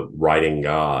as a writing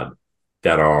god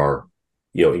that are,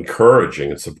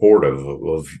 encouraging and supportive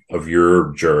of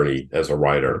your journey as a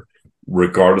writer,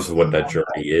 regardless of what that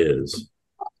journey is.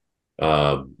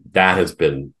 That has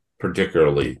been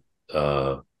particularly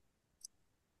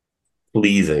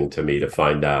pleasing to me to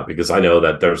find out, because I know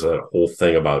that there's a whole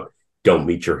thing about don't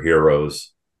meet your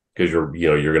heroes because you're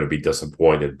going to be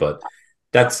disappointed, but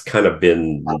that's kind of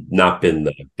not been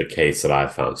the case that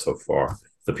I've found so far.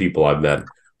 The people I've met,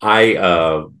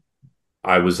 I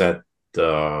was at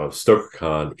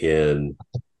StokerCon in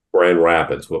Grand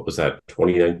Rapids. What was that,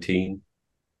 2019?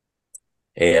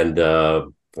 And I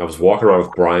was walking around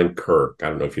with Brian Kirk. I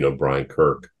don't know if you know Brian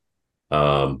Kirk.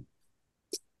 And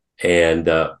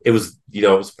it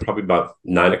was probably about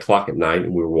 9 o'clock at night,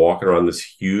 and we were walking around this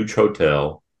huge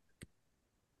hotel,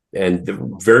 and there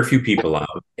were very few people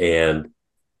out. And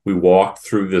we walked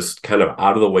through this kind of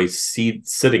out of the way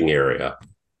sitting area,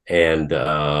 and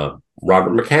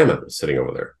Robert McCammon was sitting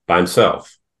over there by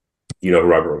himself. You know who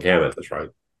Robert McCammon is, right?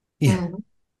 Yeah.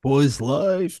 Boys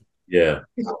Life. Yeah.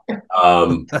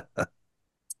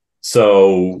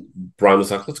 So Brian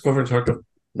was like, let's go over and talk to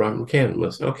Robert McCammon.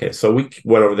 Listen, okay. So we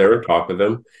went over there and talked with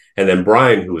him. And then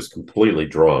Brian, who was completely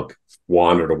drunk,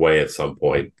 wandered away at some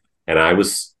point. And I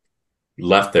was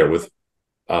left there with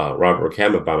Robert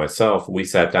McCammon by myself. We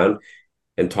sat down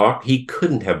and talked. He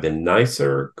couldn't have been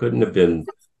nicer, couldn't have been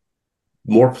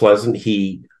more pleasant.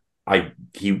 He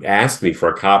asked me for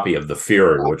a copy of The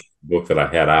Fearing, which was the book that I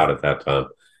had out at that time.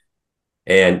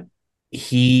 And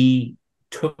he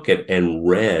took it and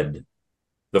read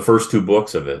the first 2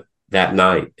 books of it that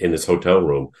night in his hotel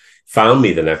room, found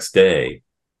me the next day,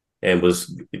 and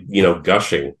was,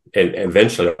 gushing, and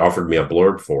eventually offered me a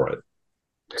blurb for it.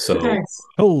 So, Nice.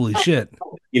 Holy shit.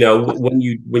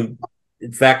 When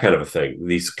it's that kind of a thing,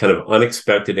 these kind of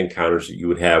unexpected encounters that you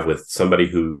would have with somebody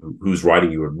whose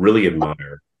writing you would really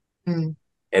admire, and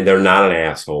they're not an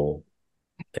asshole,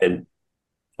 and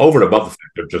over and above the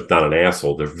fact they're just not an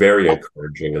asshole, they're very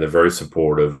encouraging, and they're very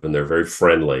supportive, and they're very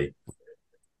friendly.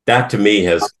 That to me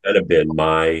has kind of been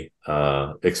my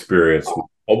experience with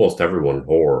almost everyone in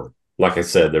horror. Like I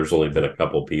said, there's only been a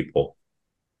couple people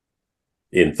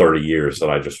in 30 years that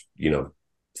I just,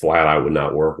 flat I would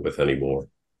not work with anymore.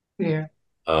 Yeah.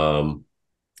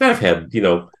 I've had,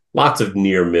 lots of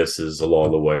near misses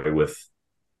along the way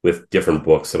with different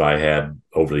books that I had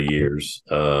over the years.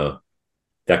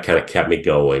 That kind of kept me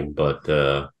going, but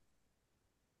that's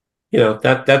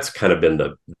kind of been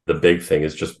the big thing,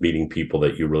 is just meeting people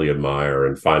that you really admire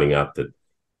and finding out that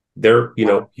they're,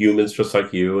 humans just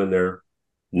like you, and they're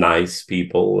nice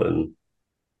people. And,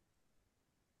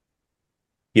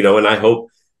 and I hope,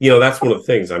 that's one of the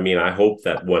things. I mean, I hope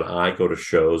that when I go to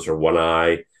shows, or when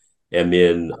I am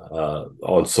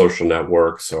on social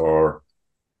networks, or,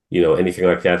 anything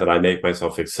like that, that I make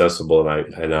myself accessible,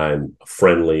 and I'm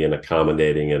friendly and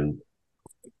accommodating, and,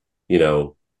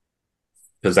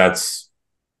 because that's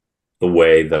the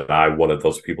way that I wanted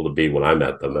those people to be when I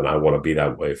met them. And I want to be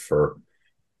that way for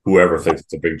whoever thinks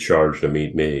it's a big charge to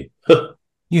meet me.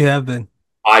 You have been.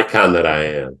 Icon that I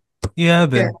am. You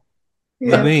have been.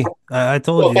 Yeah. With me. I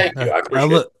told you. Thank you. I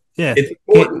appreciate it. Yeah. It's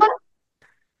important.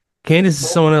 Candace is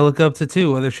someone I look up to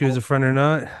too, whether she was a friend or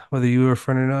not, whether you were a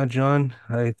friend or not, John.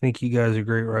 I think you guys are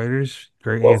great writers,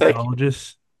 great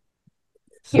anthologists.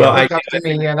 So, well, look up to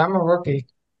me yet. I'm a rookie.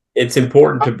 It's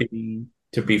important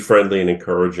to be friendly and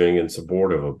encouraging and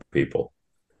supportive of people.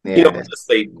 Yeah, unless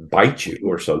they bite you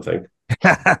or something.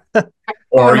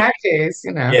 Or in that case,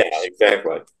 Yeah,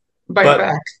 exactly. Bite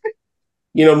back.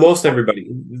 Most everybody,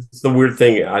 it's the weird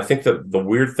thing. I think that the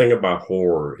weird thing about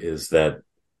horror is that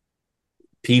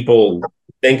people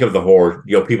think of the horror,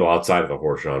 people outside of the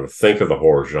horror genre think of the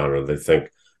horror genre. They think,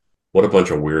 what a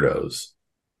bunch of weirdos.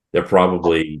 They're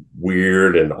probably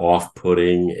weird and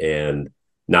off-putting and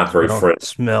not very friendly.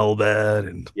 Smell bad.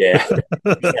 And yeah,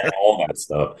 all that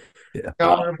stuff. Yeah.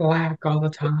 Color black all the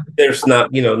time. There's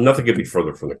not, nothing could be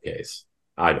further from the case,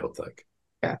 I don't think.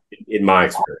 Yeah. In my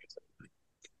experience.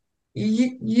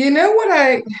 You know what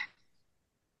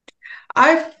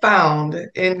I found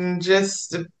in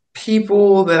just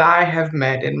people that I have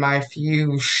met in my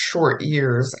few short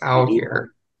years out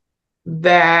here,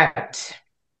 that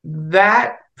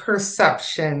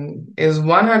perception is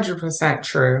 100%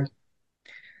 true.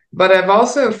 But I've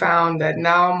also found that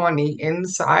now I'm on the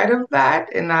inside of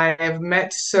that, and I have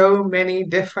met so many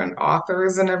different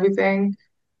authors and everything.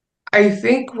 I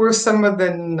think we're some of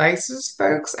the nicest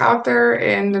folks out there,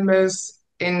 and the most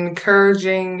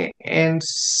encouraging and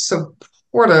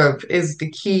supportive is the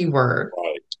key word.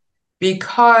 Right.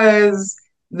 Because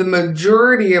the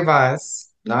majority of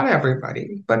us not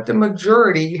everybody, but the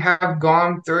majority have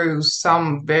gone through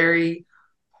some very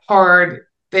hard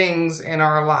things in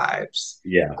our lives.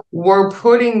 Yeah. We're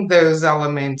putting those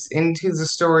elements into the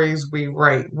stories we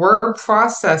write. We're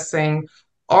processing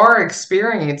our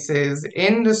experiences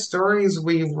in the stories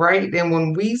we write. And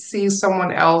when we see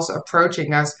someone else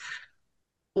approaching us,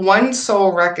 one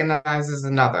soul recognizes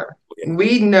another. Yeah.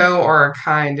 We know our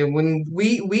kind, and when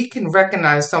we can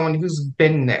recognize someone who's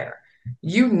been there,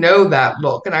 you know that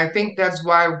look. And I think that's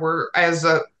why we're as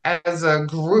a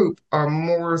group are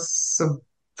more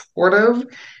supportive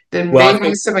than Well, I maybe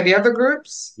think, some of the other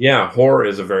groups. yeah, horror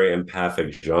is a very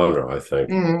empathic genre, I think.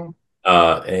 Mm,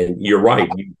 And you're right.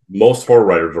 Most horror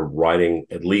writers are writing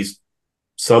at least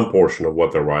some portion of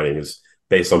what they're writing is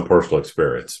based on personal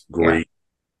experience, yeah, grief,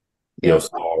 yeah,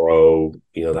 sorrow,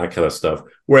 that kind of stuff.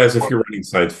 Whereas if you're writing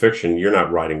science fiction, you're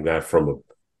not writing that from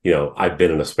I've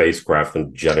been in a spacecraft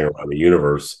and jetting around the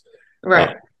universe. Uh,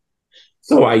 right.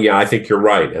 so I think you're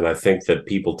right, and I think that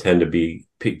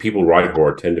people write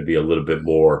horror tend to be a little bit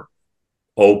more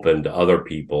open to other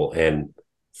people and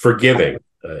forgiving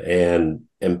and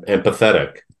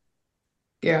empathetic.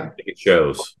 Yeah, I think it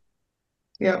shows.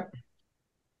 yeah.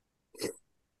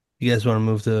 You guys want to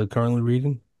move to currently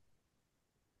reading?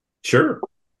 Sure.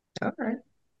 All right.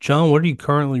 John, what are you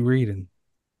currently reading?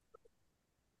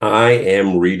 I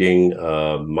am reading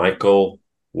Michael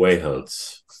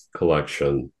Wayhunt's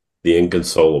collection, The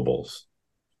Inconsolables.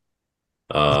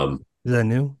 Is that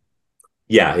new?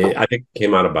 Yeah, I think it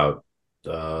came out about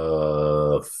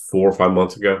 4 or 5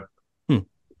 months ago. Hmm.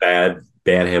 Bad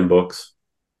handbooks.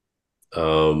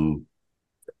 And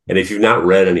if you've not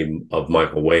read any of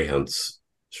Michael Wayhunt's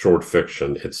short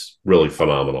fiction, it's really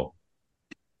phenomenal.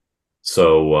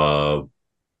 So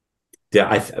yeah,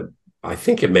 I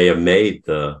think it may have made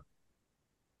the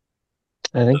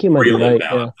I think you might be prelim right.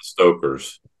 ballot, Yeah. the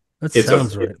Stokers. That It's a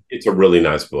sounds right. it's a really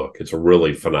nice book. It's a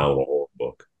really phenomenal horror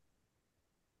book.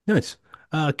 Nice.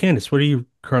 Candace, what are you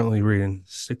currently reading?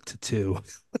 Stick to two.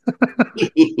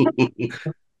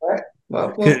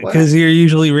 What? What? Because you're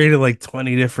usually reading like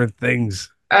 20 different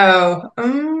things. Oh, what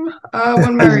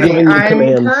am I He's reading? giving you I'm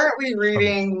commands. currently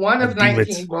reading one I of do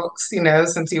 19 it. books,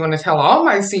 since you want to tell all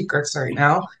my secrets right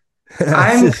now. This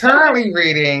I'm is- currently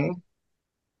reading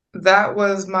That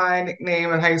Was My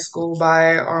Nickname in High School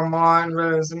by Armand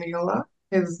Rosamila.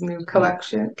 His new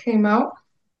collection came out.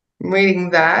 I'm reading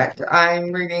that.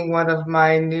 I'm reading one of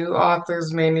my new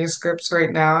author's manuscripts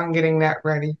right now and getting that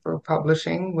ready for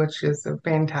publishing, which is a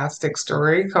fantastic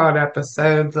story called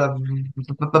Episodes of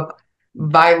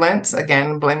Violence.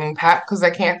 Again, blaming Pat because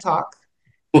I can't talk.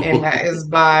 And that is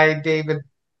by David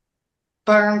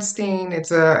Bernstein.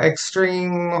 It's a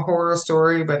extreme horror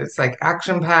story, but it's like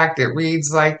action packed. It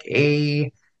reads like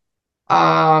a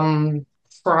um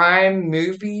crime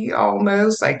movie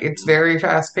almost. Like it's very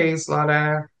fast paced, a lot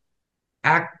of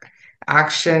act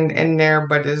action in there,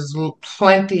 but there's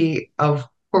plenty of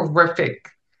horrific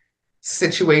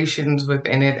situations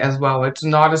within it as well. It's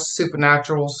not a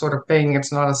supernatural sort of thing.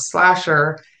 It's not a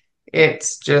slasher.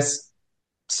 It's just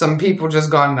some people just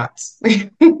gone nuts.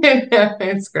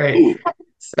 It's great.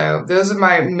 So those are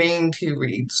my main two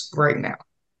reads right now.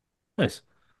 nice.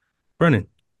 Brennan.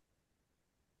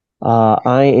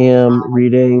 I am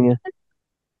reading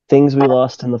Things We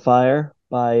Lost in the Fire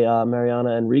by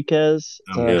Mariana Enriquez.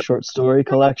 It's Oh, a yeah. short story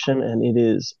collection, and it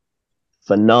is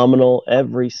phenomenal.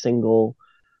 Every single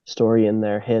story in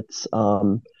there hits.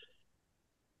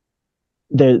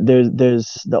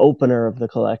 There's the opener of the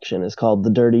collection is called The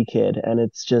Dirty Kid, and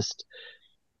it's just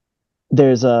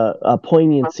there's a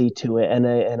poignancy to it and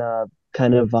a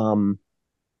kind of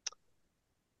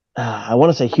I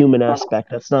want to say human aspect.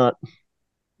 That's not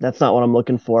what I'm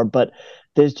looking for, but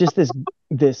there's just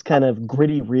this kind of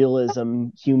gritty realism,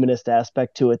 humanist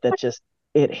aspect to it that just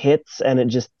it hits and it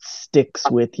just sticks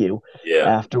with you Yeah.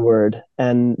 afterward.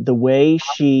 And the way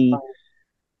she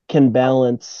can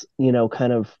balance,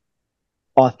 kind of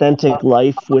authentic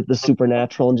life with the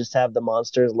supernatural and just have the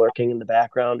monsters lurking in the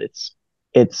background,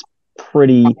 it's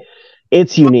pretty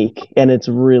it's unique and it's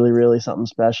really, really something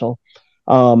special.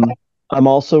 Um, I'm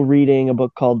also reading a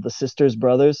book called The Sisters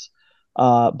Brothers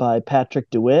by Patrick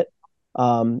DeWitt.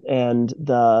 And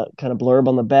the kind of blurb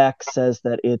on the back says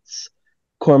that it's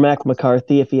Cormac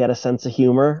McCarthy if he had a sense of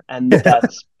humor, and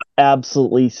that's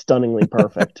absolutely stunningly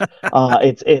perfect.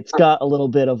 It's got a little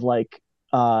bit of like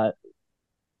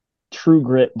True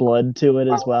Grit blood to it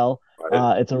as well.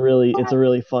 Right. It's a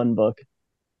really fun book.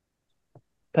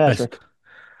 Nice. Patrick.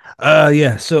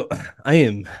 Yeah, so I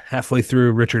am halfway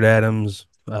through Richard Adams'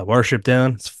 Warship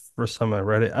Down. It's the first time I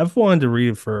read it. I've wanted to read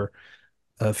it for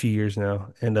a few years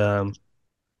now, and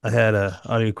I had a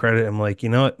audio credit. I'm like, you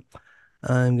know what?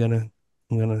 I'm gonna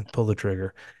I'm gonna pull the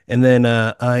trigger. And then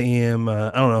I am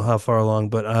I don't know how far along,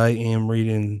 but I am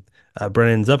reading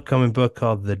Brennan's upcoming book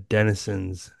called The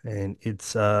Denizens, and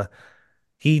it's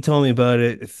he told me about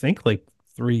it I think like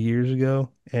 3 years ago,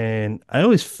 and I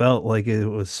always felt like it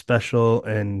was special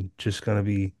and just gonna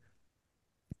be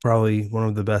probably one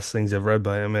of the best things I've read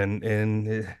by him, and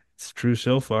it's true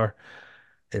so far.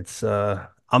 It's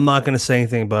I'm not gonna say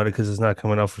anything about it because it's not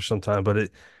coming out for some time, but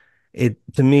it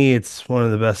to me it's one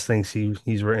of the best things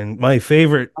he's written. My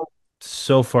favorite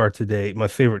so far to date, my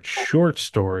favorite short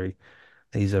story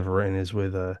that he's ever written is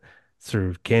with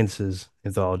through Kansas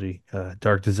anthology,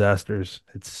 Dark Disasters.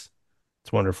 It's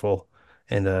wonderful.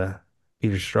 And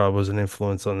Peter Straub was an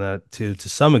influence on that too to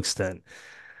some extent.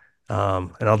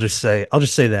 And I'll just say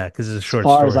that because it's a short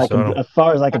story, so I don't As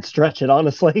far as I could stretch it,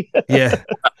 honestly. yeah,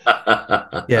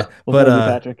 yeah. Well, But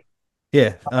thank you, Patrick.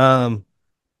 yeah.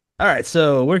 All right,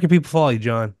 so where can people follow you,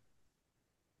 John?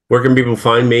 Where can people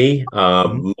find me?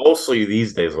 Mhm. Mostly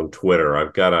these days on Twitter.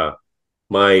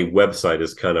 My website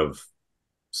is kind of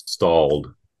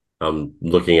stalled. I'm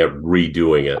looking at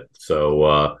redoing it.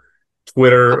 So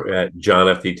Twitter at John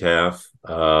F.D. Taff.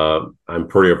 I'm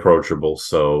pretty approachable,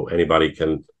 so anybody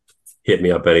can hit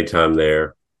me up anytime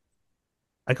there.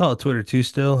 I call it Twitter too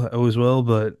still. I always will,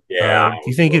 but Yeah, do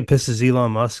you think it pisses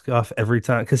Elon Musk off every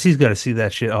time? Because he's got to see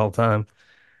that shit all the time.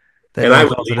 That and no I one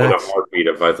would calls it leave in a X. heartbeat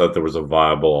if I thought there was a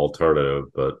viable alternative,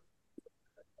 but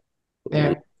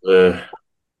Yeah. eh,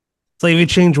 It's like if you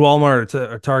change Walmart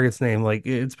to or Target's name, like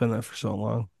it's been that for so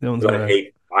long. No one's but gonna.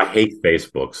 I hate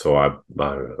Facebook, so I don't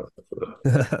know.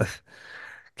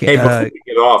 Okay, Hey, before we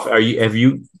get off,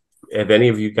 have any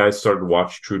of you guys started to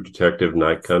watch True Detective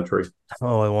Night Country?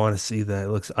 oh, I want to see that. It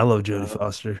looks. I love Jodie Uh,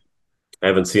 Foster. I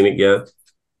haven't seen it yet.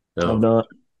 I've No, not.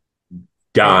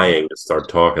 dying to start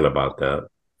talking about that.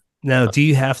 Now, do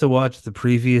you have to watch the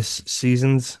previous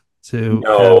seasons to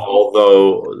No, have?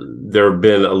 although there have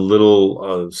been a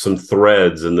little some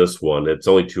threads in this one. It's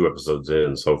only 2 episodes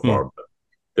in so Hmm, far, but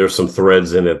there's some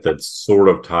threads in it that sort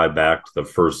of tie back to the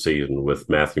first season with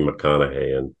Matthew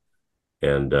McConaughey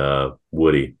and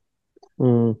Woody.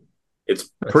 Mm,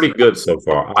 It's nice. pretty good so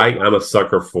far. I'm a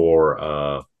sucker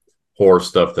for horror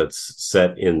stuff that's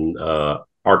set in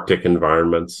Arctic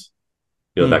environments.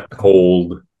 You know, Hmm. that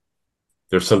cold.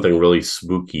 There's something really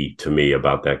spooky to me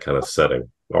about that kind of setting,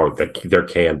 or there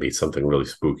can be something really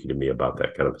spooky to me about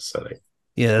that kind of a setting.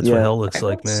 Yeah, that's what yeah. hell I looks got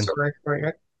like, a man. story for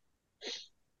you.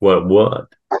 What?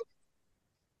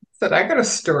 Said I got a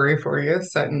story for you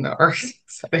set in the Arctic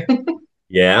setting.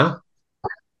 Yeah.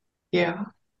 Yeah,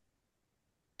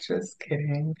 just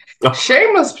kidding.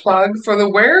 Shameless plug for the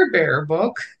Bear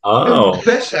book, Oh.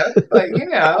 Bishop, but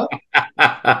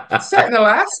set in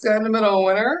Alaska in the middle of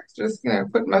winter. Just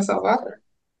putting myself out there.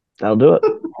 That'll do it.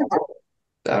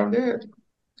 That'll do it.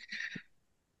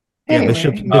 Yeah, Anyway,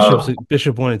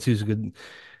 Bishop 1 and 2 is a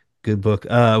good book.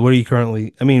 What are you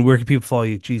currently? I mean, where can people follow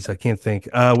you? Jeez, I can't think.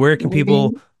 Where can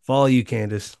people follow you,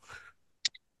 Candace?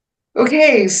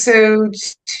 okay, so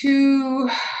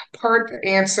two-part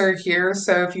answer here.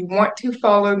 So if you want to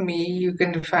follow me, you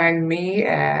can find me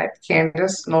at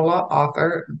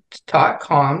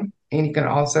CandiceNolaAuthor.com. And you can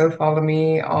also follow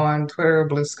me on Twitter,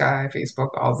 Blue Sky, Facebook,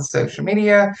 all the social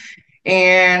media.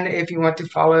 And if you want to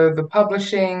follow the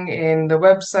publishing in the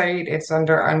website, it's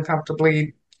under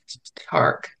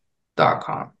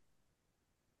uncomfortablydark.com.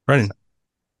 Brennan.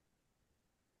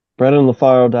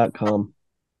 BrennanLaFaro.com.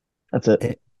 That's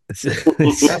it. That's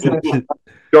it.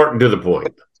 Short and to the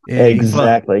point. Yeah,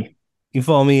 Exactly. you can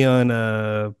follow me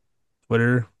on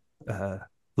Twitter,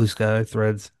 Blue Sky,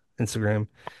 Threads, Instagram,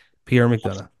 Pierre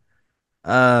McDonough.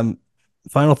 Um,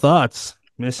 Final thoughts,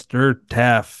 Mr.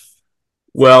 Taff.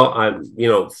 Well,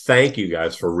 thank you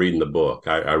guys for reading the book.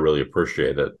 I really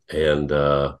appreciate it. And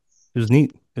It was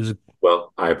neat. It was,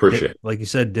 well, I appreciate it. like you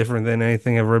said, different than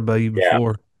anything I've read by you Yeah.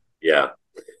 before. Yeah.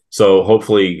 So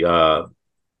hopefully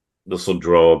this will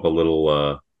draw up a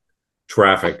little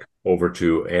traffic over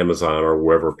to Amazon or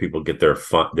wherever people get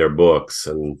their books,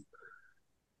 and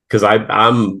because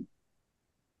I'm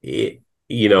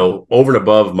over and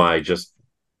above my just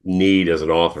need as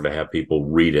an author to have people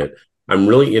read it, I'm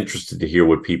really interested to hear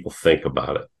what people think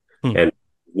about it Hmm. and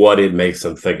what it makes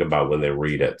them think about when they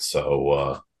read it.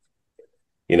 So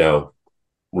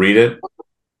read it.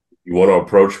 You want to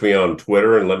approach me on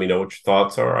Twitter and let me know what your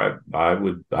thoughts are?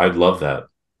 I'd love that.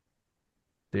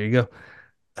 There you go.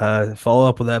 Follow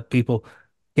up with that, people.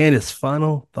 Candace,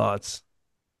 final thoughts.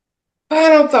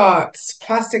 Final thoughts.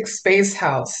 Plastic Space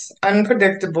House.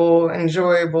 Unpredictable,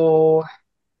 enjoyable,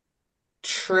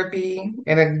 trippy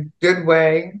in a good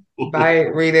way. Buy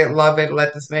it, read it, love it.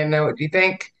 Let this man know what you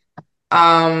think.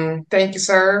 Thank you,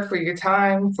 sir, for your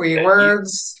time, for your Thank you.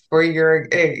 words, for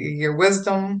your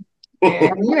wisdom,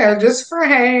 and just for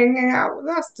hanging out with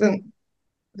us this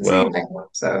Well, evening.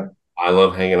 So I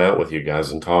love hanging out with you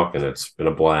guys and talking. It's been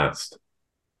a blast.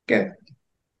 good.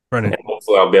 Brennan, And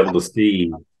hopefully I'll be able to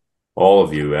see all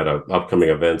of you at an upcoming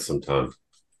event sometime.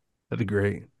 that'd be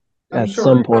great. I'm At sure.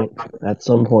 some point. At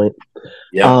some point.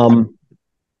 Yeah.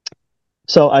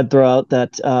 So I'd throw out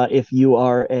that if you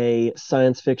are a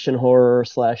science fiction horror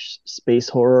 / space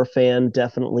horror fan,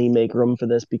 definitely make room for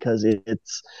this because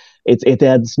it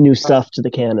adds new stuff to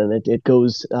the canon. It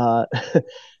goes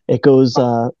it goes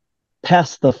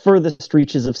past the furthest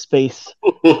reaches of space.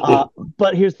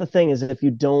 But here's the thing: is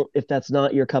if that's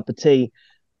not your cup of tea,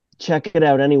 check it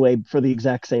out anyway for the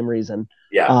exact same reason.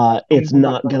 Yeah. It's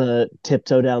not gonna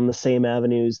tiptoe down the same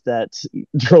avenues that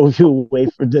drive you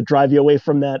away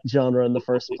from that genre in the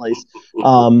first place.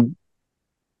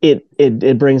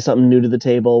 It brings something new to the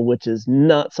table, which is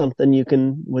not something you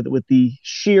can with the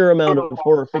sheer amount of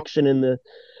horror fiction in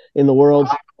the world,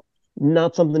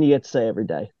 not something you get to say every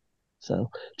day.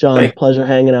 So, John, pleasure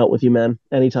hanging out with you, man.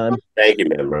 Anytime. Thank you,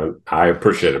 man, Brian. I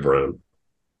appreciate it, Brian.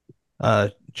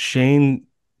 Shane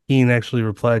Keen actually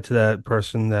replied to that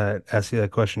person that asked you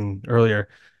that question earlier,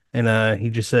 and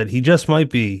he just said he just might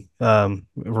be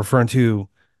referring to,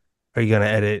 are you going to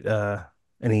edit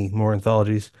any more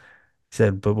anthologies? He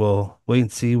said, but we'll wait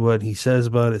and see what he says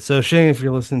about it. So Shane, if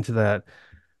you're listening to that,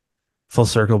 full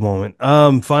circle moment.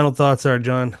 Final thoughts are,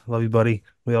 John, love you, buddy.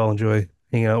 We all enjoy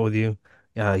hanging out with you.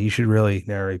 You should really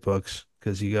narrate books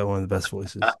because you got one of the best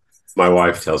voices. My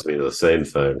wife tells me the same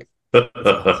thing.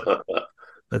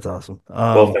 That's awesome.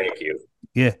 Well, thank you.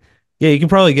 Yeah. You can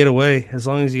probably get away as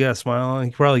long as you got a smile on.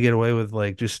 You can probably get away with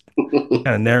like just kind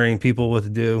of narrating people what to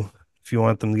do if you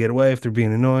want them to get away, if they're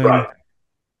being annoying. Right.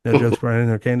 No jokes, Brian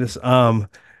or Candace.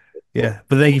 Yeah,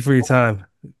 but thank you for your time.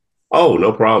 Oh,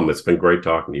 no problem. It's been great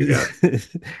talking to you guys.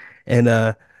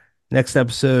 And next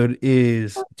episode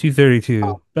is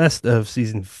 232, best of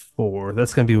season 4.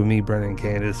 That's gonna be with me, Brennan, and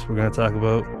Candace. We're gonna talk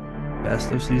about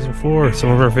best of season 4,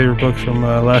 some of our favorite books from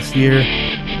last year.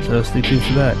 So stay tuned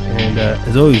for that. And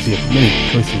as always, you have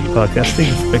many choices in the podcast. Thank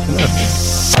you for picking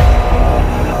us.